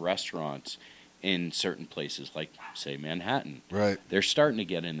chained restaurants in certain places, like, say, Manhattan. Right. They're starting to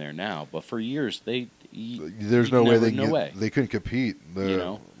get in there now, but for years there's no way they couldn't compete. You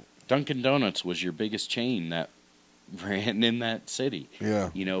know, Dunkin' Donuts was your biggest chain that ran in that city.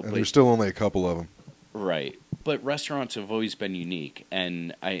 Yeah. You know, and there's still only a couple of them. Right. But restaurants have always been unique,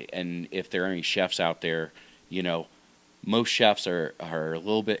 and if there are any chefs out there, you know, most chefs are a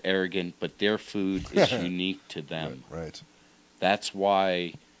little bit arrogant, but their food is unique to them. Right. That's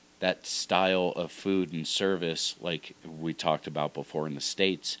why that style of food and service, like we talked about before in the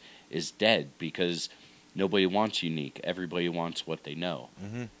States, is dead, because nobody wants unique. Everybody wants what they know.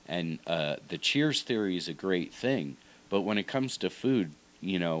 Mm-hmm. And the Cheers theory is a great thing, but when it comes to food,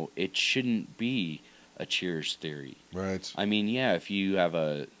 you know, it shouldn't be a Cheers theory. Right. I mean, yeah, if you have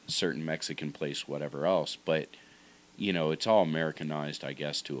a certain Mexican place, whatever else, but, you know, it's all Americanized, I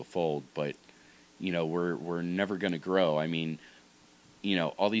guess, to a fold, but, you know, we're never going to grow. I mean, you know,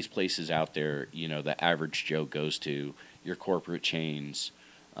 all these places out there, you know, the average Joe goes to, your corporate chains,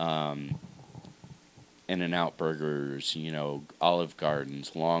 In-N-Out Burgers, you know, Olive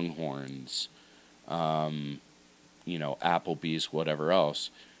Gardens, Longhorns, you know, Applebee's, whatever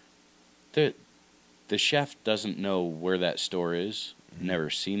else. The chef doesn't know where that store is, never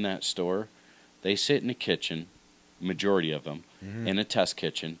seen that store. They sit in a kitchen, majority of them, in a test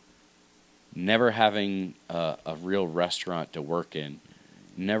kitchen, never having a real restaurant to work in,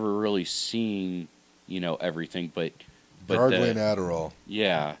 never really seeing, you know, everything, but gargling Adderall.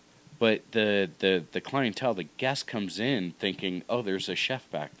 Yeah, but the clientele, the guest comes in thinking, oh, there's a chef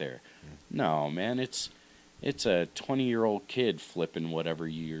back there. No, man, it's a 20-year-old kid flipping whatever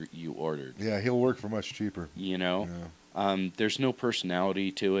you ordered. Yeah, he'll work for much cheaper. You know? Yeah. There's no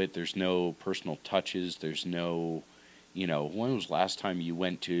personality to it. There's no personal touches. There's no, you know, when was the last time you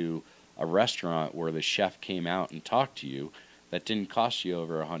went to a restaurant where the chef came out and talked to you that didn't cost you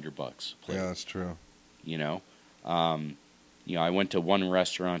over $100 plate? Yeah, that's true. You know? You know, I went to one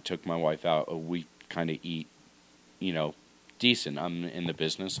restaurant, took my wife out. We kind of eat, you know, decent. I'm in the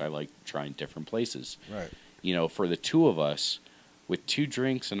business. I like trying different places. Right. You know, for the two of us, with 2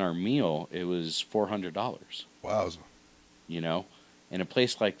 drinks and our meal, it was $400. Wow. You know, in a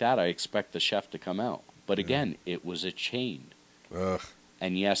place like that, I expect the chef to come out. But again, it was a chain. Ugh.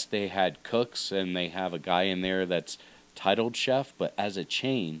 And yes, they had cooks and they have a guy in there that's titled chef, but as a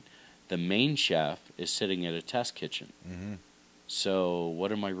chain, the main chef is sitting at a test kitchen. Mm-hmm. So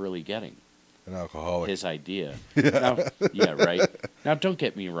what am I really getting? An alcoholic. His idea. Now, yeah, right. Now, don't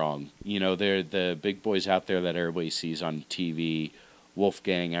get me wrong. You know, they're the big boys out there that everybody sees on TV,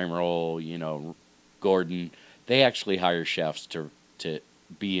 Wolfgang, Emerald, you know, Gordon. They actually hire chefs to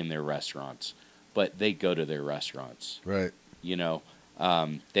be in their restaurants, but they go to their restaurants. Right. You know,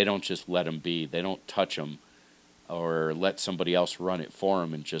 they don't just let them be. They don't touch them or let somebody else run it for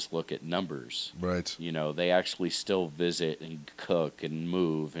them and just look at numbers. Right. You know, they actually still visit and cook and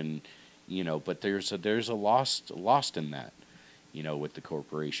move and, you know, but there's a lost in that, you know, with the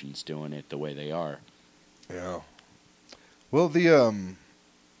corporations doing it the way they are. Yeah. Well, the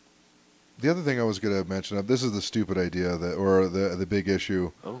other thing I was going to mention, this is the stupid idea the big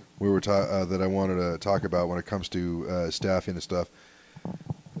issue we were that I wanted to talk about when it comes to staffing and stuff.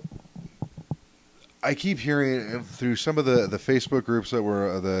 I keep hearing through some of the Facebook groups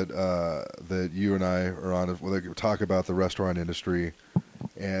that you and I are on, where they talk about the restaurant industry,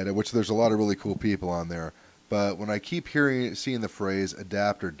 and which there's a lot of really cool people on there. But when I keep seeing the phrase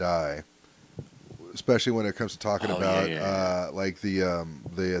 "adapt or die," especially when it comes to talking about like the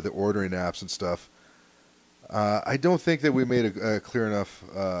ordering apps and stuff, I don't think that we made a clear enough.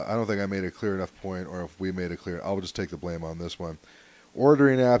 I don't think I made a clear enough point, or if we made a clear, I'll just take the blame on this one.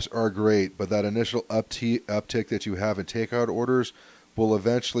 Ordering apps are great, but that initial uptick that you have in takeout orders will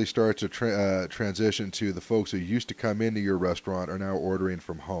eventually start to transition to the folks who used to come into your restaurant are now ordering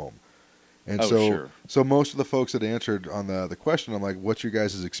from home. And so most of the folks that answered on the question, I'm like, what's your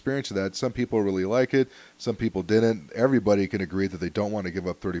guys' experience of that? Some people really like it. Some people didn't. Everybody can agree that they don't want to give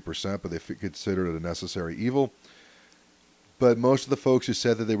up 30%, but they consider it a necessary evil. But most of the folks who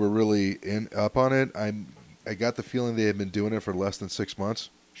said that they were really up on it, I got the feeling they had been doing it for less than 6 months.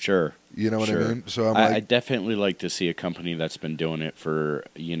 Sure. You know what I mean? So I definitely like to see a company that's been doing it for,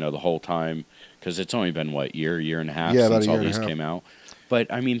 you know, the whole time, because it's only been, year and a half since all these came out.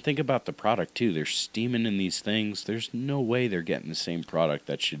 But, I mean, think about the product, too. They're steaming in these things. There's no way they're getting the same product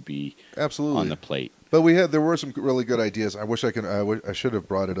that should be on the plate. But there were some really good ideas. I wish I should have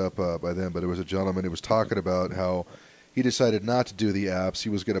brought it up by then, but it was a gentleman who was talking about how he decided not to do the apps. He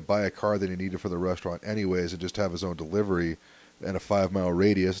was going to buy a car that he needed for the restaurant anyways and just have his own delivery in a 5-mile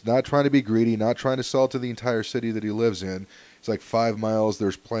radius. Not trying to be greedy, not trying to sell to the entire city that he lives in. It's like 5 miles.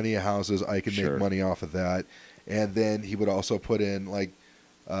 There's plenty of houses. I can make money off of that. And then he would also put in like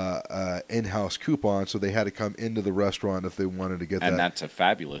in-house coupons, so they had to come into the restaurant if they wanted to get that. And that's a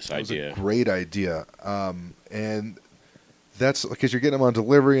fabulous idea. It was a great idea. And that's because you're getting them on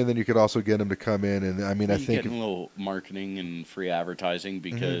delivery, and then you could also get them to come in. And I mean, I think getting a little marketing and free advertising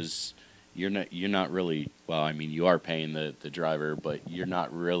because you're not really, well, I mean, you are paying the driver, but you're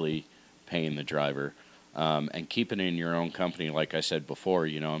not really paying the driver. And keeping it in your own company, like I said before,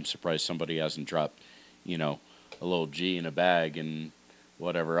 I'm surprised somebody hasn't dropped, a little G in a bag and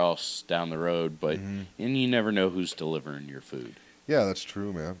whatever else down the road. But and you never know who's delivering your food. Yeah, that's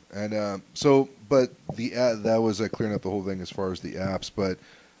true, man. And but that was clearing up the whole thing as far as the apps. But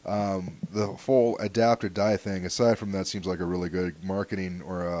the full adapt or die thing, aside from that, seems like a really good marketing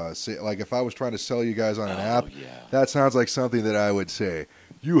or like if I was trying to sell you guys on an app, that sounds like something that I would say.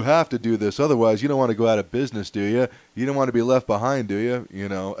 You have to do this, otherwise you don't want to go out of business, do you? You don't want to be left behind, do you?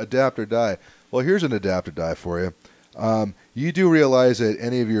 Adapt or die. Well, here's an adapt or die for you. You do realize that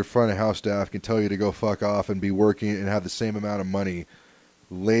any of your front of house staff can tell you to go fuck off and be working and have the same amount of money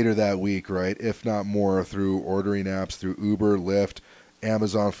later that week, right? If not more, through ordering apps, through Uber, Lyft,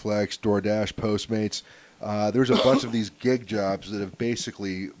 Amazon Flex, DoorDash, Postmates. There's a bunch of these gig jobs that have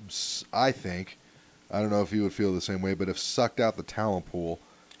basically, I think, I don't know if you would feel the same way, but have sucked out the talent pool.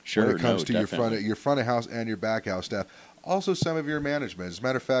 Sure, when it comes to your front of house and your back house staff. Also, some of your management. As a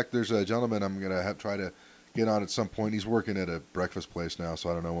matter of fact, there's a gentleman I'm going to try to get on at some point. He's working at a breakfast place now, so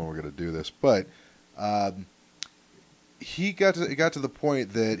I don't know when we're going to do this. But he got to the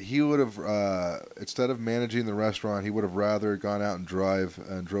point that he would have, instead of managing the restaurant, he would have rather gone out and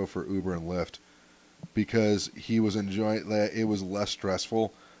drove for Uber and Lyft because he was enjoying that. It was less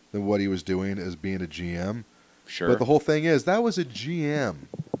stressful than what he was doing as being a GM. Sure. But the whole thing is, that was a GM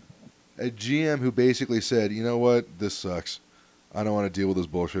who basically said, you know what, this sucks. I don't want to deal with this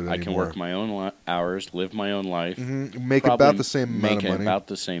bullshit anymore. I can work my own hours, live my own life. Make about the same amount of money. Make about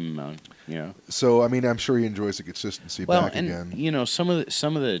the same amount, So, I mean, I'm sure he enjoys the consistency back again. Some of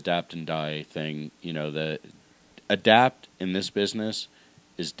the adapt and die thing, the adapt in this business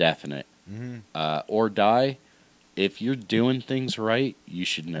is definite. Or die, if you're doing things right, you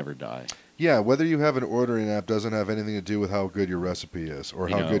should never die. Yeah, whether you have an ordering app doesn't have anything to do with how good your recipe is or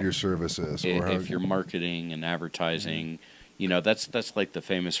how good your service is. Or if you're marketing and advertising, that's like the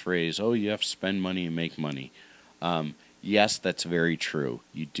famous phrase, oh, you have to spend money and make money. Yes, that's very true.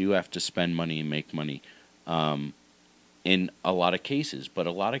 You do have to spend money and make money in a lot of cases, but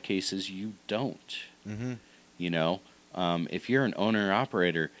a lot of cases you don't. If you're an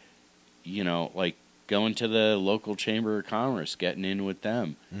owner-operator, like going to the local chamber of commerce, getting in with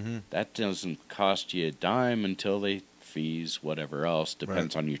them, that doesn't cost you a dime until they fees, whatever else,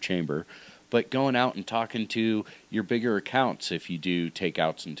 depends on your chamber. But going out and talking to your bigger accounts, if you do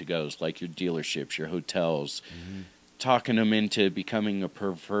takeouts and to-goes, like your dealerships, your hotels, talking them into becoming a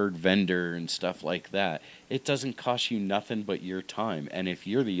preferred vendor and stuff like that, it doesn't cost you nothing but your time. And if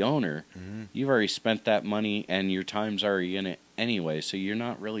you're the owner, you've already spent that money and your time's already in it anyway, so you're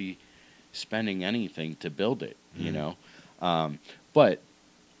not really spending anything to build it, but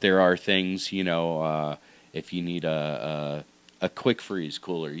there are things, if you need a quick freeze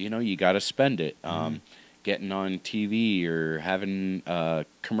cooler, you got to spend it. Getting on TV or having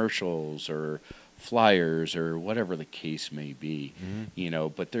commercials or flyers or whatever the case may be,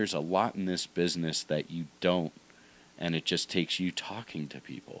 but there's a lot in this business that you don't, and it just takes you talking to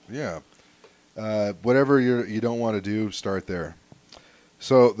people. Yeah. Whatever you don't want to do, start there.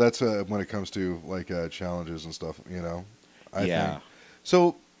 So that's when it comes to like challenges and stuff, I think.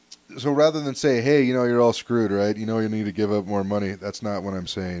 So rather than say, hey, you're all screwed, right? You need to give up more money. That's not what I'm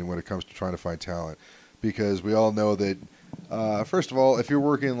saying when it comes to trying to find talent, because we all know that. First of all, if you're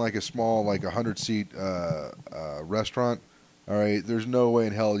working like a small, like 100-seat restaurant, all right, there's no way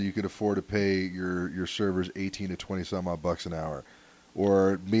in hell you could afford to pay your servers 18 to 20 some odd bucks an hour,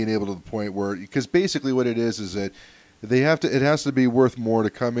 or being able to the point where, because basically what it is that. It has to be worth more to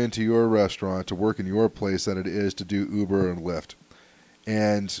come into your restaurant to work in your place than it is to do Uber and Lyft,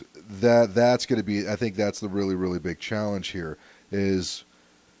 and that's going to be. I think that's the really, really big challenge here. Is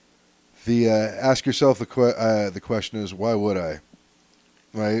the ask yourself the question is, why would I,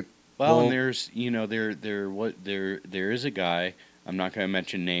 right? Well, and there's there is a guy. I'm not going to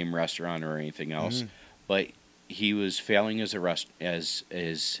mention name, restaurant, or anything else, but he was failing as as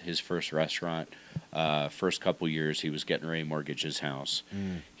his first restaurant. First couple years, he was getting ready to mortgage his house.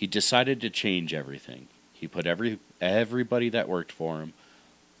 He decided to change everything. He put everybody that worked for him,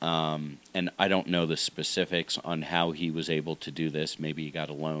 and I don't know the specifics on how he was able to do this. Maybe he got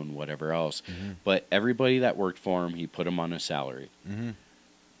a loan, whatever else. But everybody that worked for him, he put them on a salary.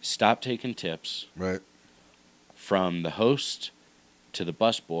 Stopped taking tips. Right. From the host to the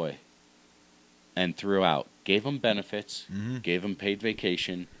busboy, and throughout. Gave them benefits, gave them paid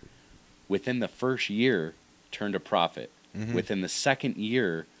vacation. Within the first year, turned a profit. within the second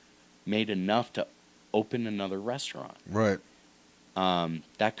year, made enough to open another restaurant. Right.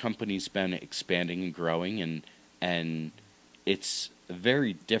 That company's been expanding and growing, and it's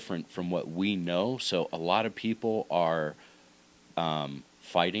very different from what we know. So a lot of people are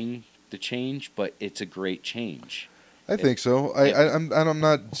fighting the change, but it's a great change. I think so. I'm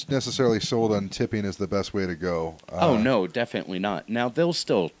not necessarily sold on tipping as the best way to go. Oh, no, definitely not. Now, they'll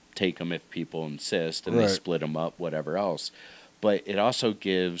still take them if people insist, and they split them up, whatever else. But it also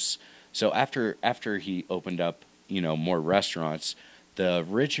gives... So after he opened up, more restaurants, the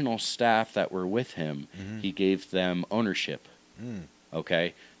original staff that were with him, he gave them ownership.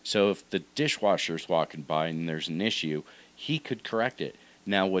 Okay? So if the dishwasher's walking by and there's an issue, he could correct it.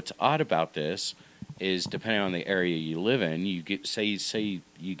 Now, what's odd about this is, depending on the area you live in, you get say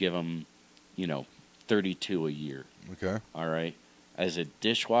you give them, $32 a year. Okay. All right. As a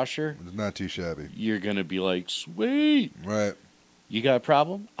dishwasher, it's not too shabby. You're gonna be like, sweet. Right. You got a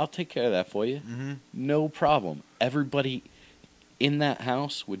problem? I'll take care of that for you. No problem. Everybody in that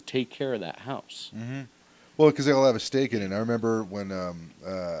house would take care of that house. Well, because they all have a stake in it. I remember when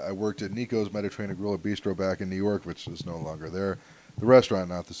I worked at Nico's Mediterranean Grill and Bistro back in New York, which is no longer there, the restaurant,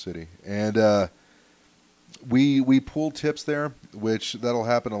 not the city, and we pulled tips there, which that'll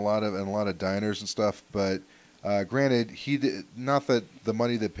happen in a lot of diners and stuff. But granted, not that the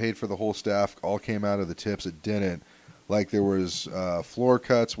money that paid for the whole staff all came out of the tips. It didn't. Like there was floor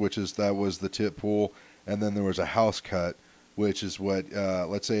cuts, that was the tip pool, and then there was a house cut, which is what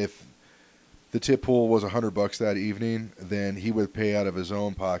let's say if the tip pool was $100 that evening, then he would pay out of his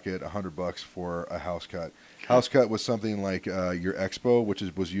own pocket $100 for a house cut. House cut was something like your expo, which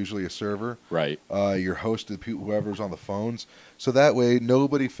was usually a server. Right. Your host, whoever's on the phones. So that way,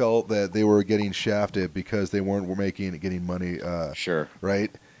 nobody felt that they were getting shafted because they were getting money. Sure.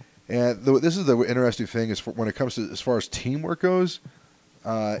 Right. And this is the interesting thing is when it comes to as far as teamwork goes,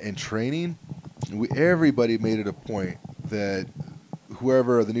 and training, everybody made it a point that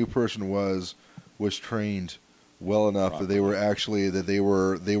whoever the new person was trained well enough that they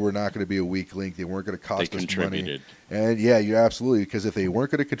were not going to be a weak link. They weren't going to cost us money. And yeah, you absolutely, because if they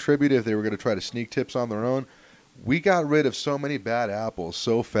weren't going to contribute, if they were going to try to sneak tips on their own, we got rid of so many bad apples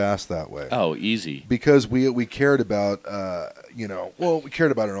so fast that way. Oh, easy. Because we cared about we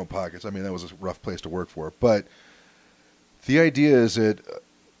cared about our own pockets. I mean, that was a rough place to work for. But the idea is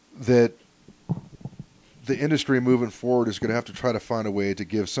that the industry moving forward is going to have to try to find a way to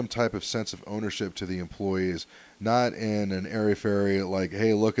give some type of sense of ownership to the employees, not in an airy-fairy like,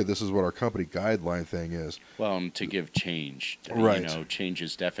 hey, look at this is what our company guideline thing is. Well, to give change. Right. Change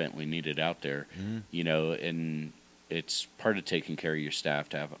is definitely needed out there. And it's part of taking care of your staff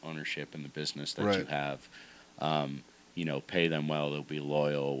to have ownership in the business that you have. Pay them well, they'll be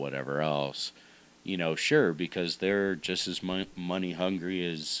loyal, whatever else. Sure, because they're just as money hungry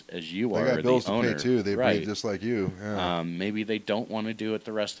as you are. They got bills the owner. to pay too. They pay just like you. Yeah. Maybe they don't want to do it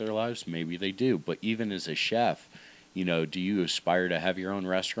the rest of their lives. Maybe they do. But even as a chef, do you aspire to have your own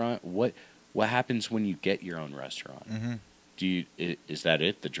restaurant? What happens when you get your own restaurant? Is that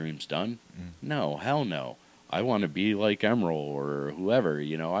it? The dream's done? No, hell no. I want to be like Emerald or whoever.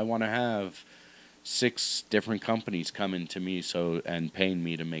 I want to have 6 different companies coming to me and paying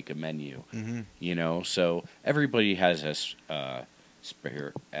me to make a menu. So everybody has this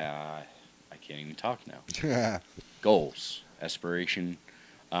spirit. I can't even talk now. Goals, aspiration,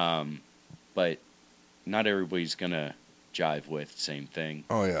 but not everybody's gonna jive with the same thing.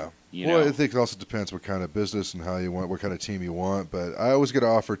 Oh yeah. I think it also depends what kind of business and how you want, what kind of team you want. But I always get to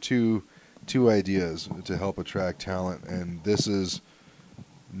offer two ideas to help attract talent, and this is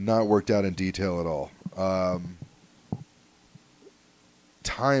not worked out in detail at all.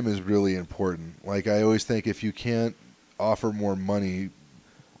 Time is really important. Like I always think if you can't offer more money,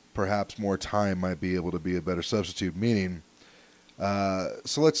 perhaps more time might be able to be a better substitute. Meaning,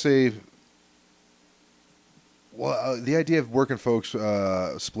 so let's say, the idea of working folks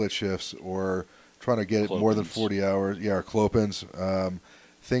split shifts or trying to get more than 40 hours, or clopins,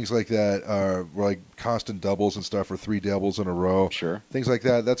 things like that, like constant doubles and stuff, or 3 doubles in a row. Sure. Things like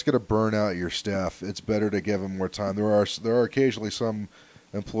that. That's going to burn out your staff. It's better to give them more time. There are occasionally some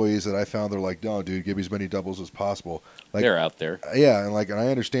employees that I found they're like, no, dude, give me as many doubles as possible. Like, they're out there. Yeah, and I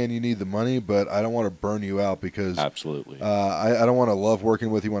understand you need the money, but I don't want to burn you out because absolutely. I don't want to love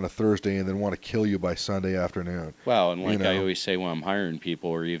working with you on a Thursday and then want to kill you by Sunday afternoon. Well, and I always say when I'm hiring people,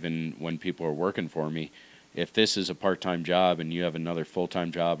 or even when people are working for me, if this is a part-time job and you have another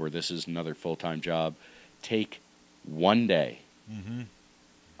full-time job, or this is another full-time job, take one day.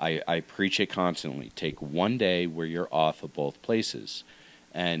 I preach it constantly. Take one day where you're off of both places.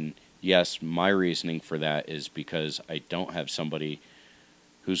 And yes, my reasoning for that is because I don't have somebody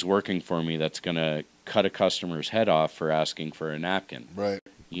who's working for me that's going to cut a customer's head off for asking for a napkin. Right.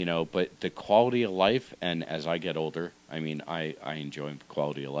 You know, but the quality of life, and as I get older, I mean, I enjoy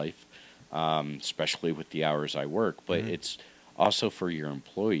quality of life, especially with the hours I work, but it's also for your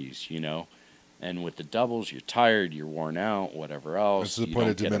employees, you know. And with the doubles, you're tired, you're worn out, whatever else. This is the point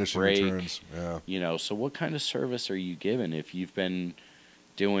of diminishing returns. Yeah. You know, so what kind of service are you giving if you've been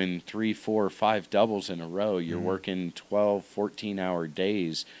doing 3, 4, 5 doubles in a row? You're working 12, 14-hour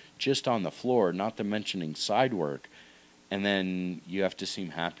days just on the floor, not to mentioning side work, and then you have to seem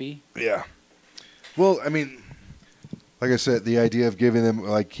happy? Yeah. Well, I mean, like I said, the idea of giving them,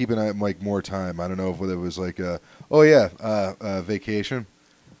 like, keeping them, like, more time. I don't know if it was like, vacation.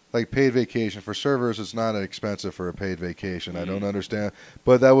 Like paid vacation for servers, it's not expensive for a paid vacation. I don't understand,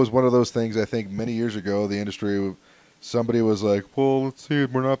 but that was one of those things. I think many years ago, the industry, somebody was like, "Well, let's see,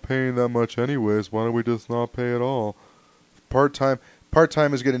 we're not paying that much anyways. Why don't we just not pay at all?" Part time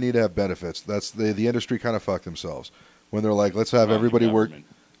is going to need to have benefits. That's the industry kind of fucked themselves when they're like, "Let's have everybody work."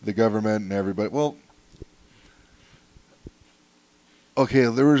 The government and everybody. Well, okay,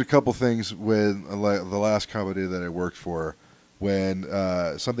 there was a couple things with the last company that I worked for. When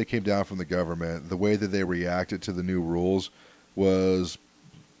something came down from the government, the way that they reacted to the new rules was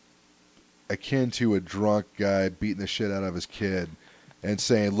akin to a drunk guy beating the shit out of his kid and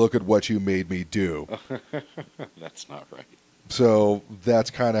saying, "Look at what you made me do." That's not right. So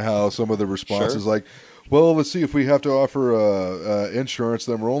that's kind of how some of the responses, like, "Well, let's see, if we have to offer insurance,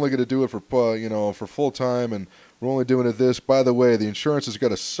 then we're only going to do it for for full time, and we're only doing it this. By the way, the insurance is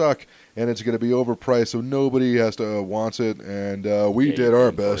going to suck, and it's going to be overpriced, so nobody has to wants it, and we did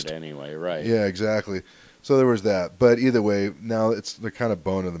our best anyway." Right? Yeah, exactly. So there was that. But either way, now they're kind of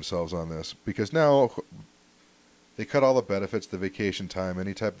boning themselves on this because now they cut all the benefits, the vacation time,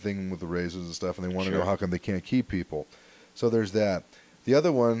 any type of thing with the raises and stuff, and they want to know how come they can't keep people. So there's that. The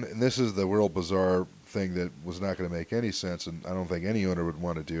other one, and this is the real bizarre thing that was not going to make any sense, and I don't think any owner would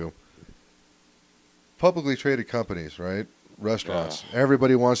want to do. Publicly traded companies, right? Restaurants.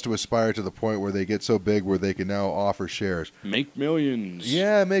 Everybody wants to aspire to the point where they get so big where they can now offer shares. Make millions.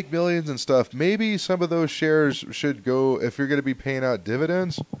 Yeah, make millions and stuff. Maybe some of those shares should go, if you're going to be paying out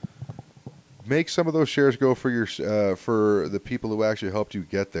dividends, make some of those shares go for for the people who actually helped you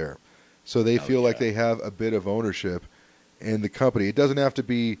get there. So they feel like they have a bit of ownership in the company. It doesn't have to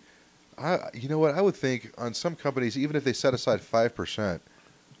be, you know what, I would think on some companies, even if they set aside 5%,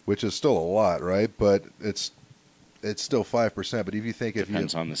 which is still a lot, right? But it's still 5%. But if you think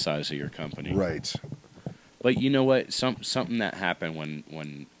depends on the size of your company, right? But you know what? Something that happened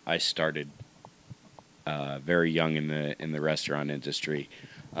when I started very young in the restaurant industry,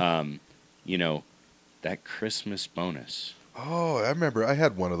 you know, that Christmas bonus. Oh, I remember. I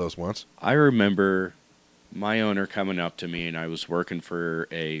had one of those once. I remember my owner coming up to me, and I was working for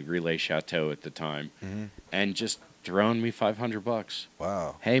a Relais Chateau at the time, and just throwing me $500.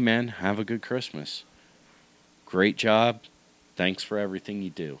 Wow. Hey, man, have a good Christmas. Great job. Thanks for everything you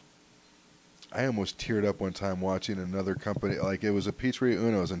do. I almost teared up one time watching another company. Like, it was a Pizzeria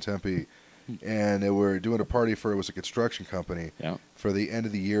Uno's in Tempe, and they were doing a party it was a construction company for the end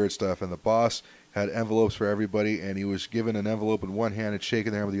of the year and stuff, and the boss had envelopes for everybody, and he was given an envelope in one hand and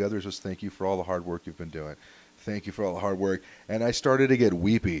shaking the hand with the other, just thank you for all the hard work you've been doing. Thank you for all the hard work. And I started to get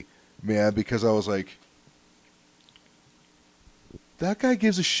weepy, man, because I was like, that guy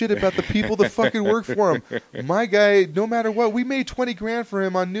gives a shit about the people that fucking work for him. My guy, no matter what, we made $20,000 for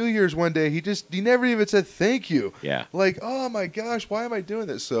him on New Year's one day. He never even said thank you. Yeah. Like, oh my gosh, why am I doing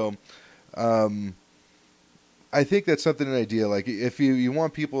this? So, I think that's something, an idea. Like, if you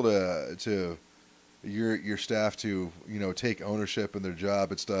want people to your staff to, take ownership in their job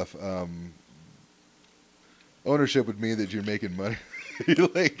and stuff, ownership would mean that you're making money.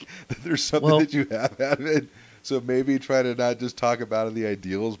 Like, that there's something that you have out of it. So maybe try to not just talk about the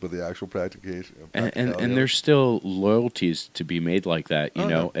ideals, but the actual practication. And there's still loyalties to be made like that. You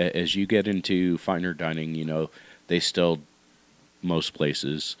know, as you get into finer dining, they still, most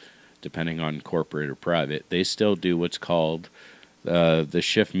places, depending on corporate or private, they still do what's called the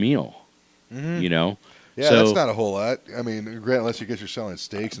shift meal. Yeah, so, that's not a whole lot. I mean, unless you're selling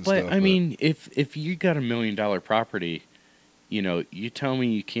steaks and stuff. But I mean, if you got $1 million property, you tell me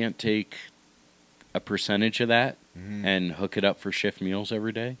you can't take a percentage of that and hook it up for shift meals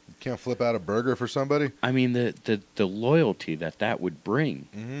every day. You can't flip out a burger for somebody. I mean, the loyalty that would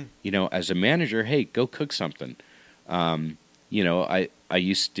bring. As a manager, hey, go cook something. I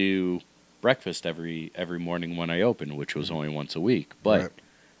used to do breakfast every morning when I opened, which was only once a week. But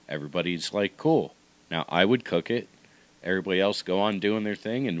everybody's like, cool. Now I would cook it, Everybody else go on doing their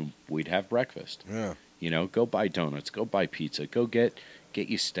thing, and we'd have breakfast. Yeah. You know, go buy donuts, go buy pizza, go get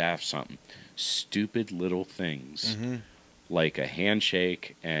your staff something. Stupid little things. Mm-hmm. Like a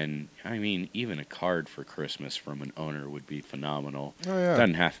handshake, and I mean, even a card for Christmas from an owner would be phenomenal. Oh, yeah.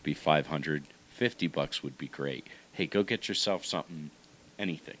 Doesn't have to be $500. $50 would be great. Hey, go get yourself something,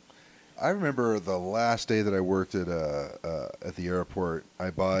 anything. I remember the last day that I worked at the airport, I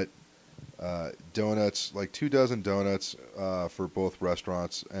bought donuts, like 24 donuts for both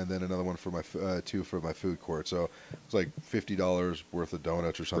restaurants, and then another one for my two for my food court. So it was like $50 worth of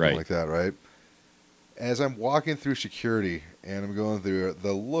donuts or something like that, right? As I'm walking through security and I'm going through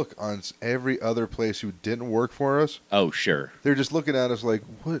the look on every other place who didn't work for us. Oh, sure. They're just looking at us like,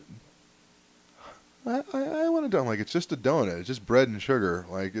 what? I want a donut. Like, it's just a donut. It's just bread and sugar.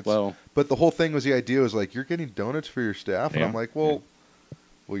 Like, it's. Well, but the whole thing was, the idea was like, you're getting donuts for your staff, and I'm like, well,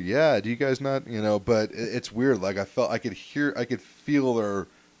 yeah. Do you guys not? You know, but it's weird. Like, I could feel their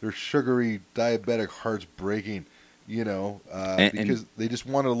sugary diabetic hearts breaking. You know, because they just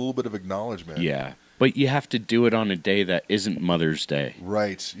wanted a little bit of acknowledgement. Yeah, but you have to do it on a day that isn't Mother's Day.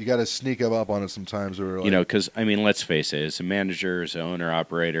 Right. You got to sneak up on it sometimes, or like, you know, because I mean, let's face it. As a manager, as an owner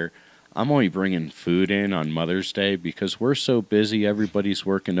operator, I'm only bringing food in on Mother's Day because we're so busy, everybody's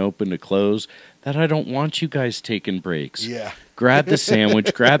working open to close, that I don't want you guys taking breaks. Yeah. Grab the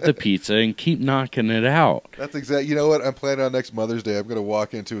sandwich, grab the pizza, and keep knocking it out. That's exactly. You know what? I'm planning on next Mother's Day. I'm going to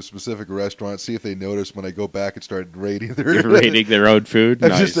walk into a specific restaurant, see if they notice when I go back and start rating their own food. I'm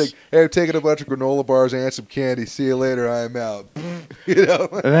nice. just like, hey, I'm taking a bunch of granola bars and some candy. See you later. I'm out. You know.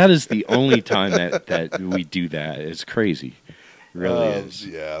 That is the only time that we do that. It's crazy. Really is.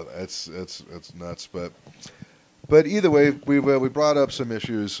 Yeah, it's nuts. But either way, we brought up some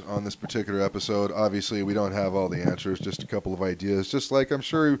issues on this particular episode. Obviously, we don't have all the answers, just a couple of ideas. Just like I'm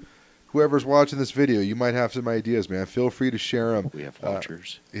sure whoever's watching this video, you might have some ideas, man. Feel free to share them. We have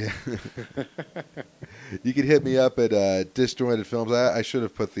watchers. Yeah. You can hit me up at DisJointed Films. I should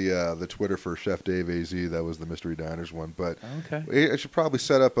have put the Twitter for Chef Dave AZ. That was the Mystery Diners one. But okay. I should probably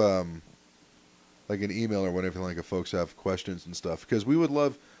set up like an email or whatever, like if folks have questions and stuff, because we would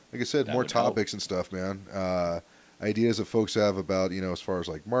love, like I said, more topics and stuff, man. Ideas that folks have about, you know, as far as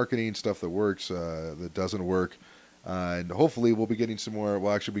like marketing stuff that works, that doesn't work, and hopefully we'll be getting some more.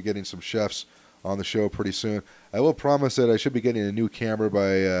 We'll actually be getting some chefs on the show pretty soon. I will promise that I should be getting a new camera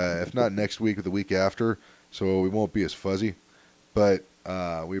by, if not next week, or the week after, so we won't be as fuzzy. But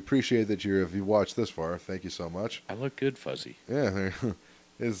we appreciate that if you watched this far, thank you so much. I look good fuzzy. Yeah.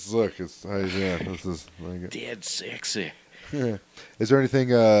 This is like dead sexy. Is there anything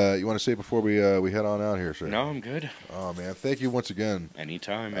you want to say before we head on out here, sir? No, I'm good. Oh man, thank you once again.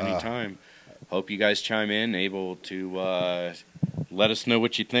 Anytime. Hope you guys chime in, able to let us know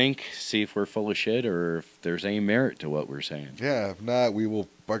what you think, see if we're full of shit or if there's any merit to what we're saying. Yeah, if not, we will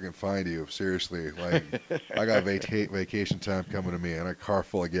fucking find you. Seriously, like I got vacation time coming to me and a car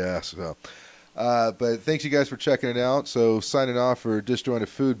full of gas. So. But thanks you guys for checking it out. So signing off for DisJointed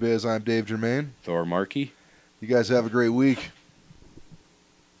Food Biz, I'm Dave Germain. Thor Markey. You guys have a great week.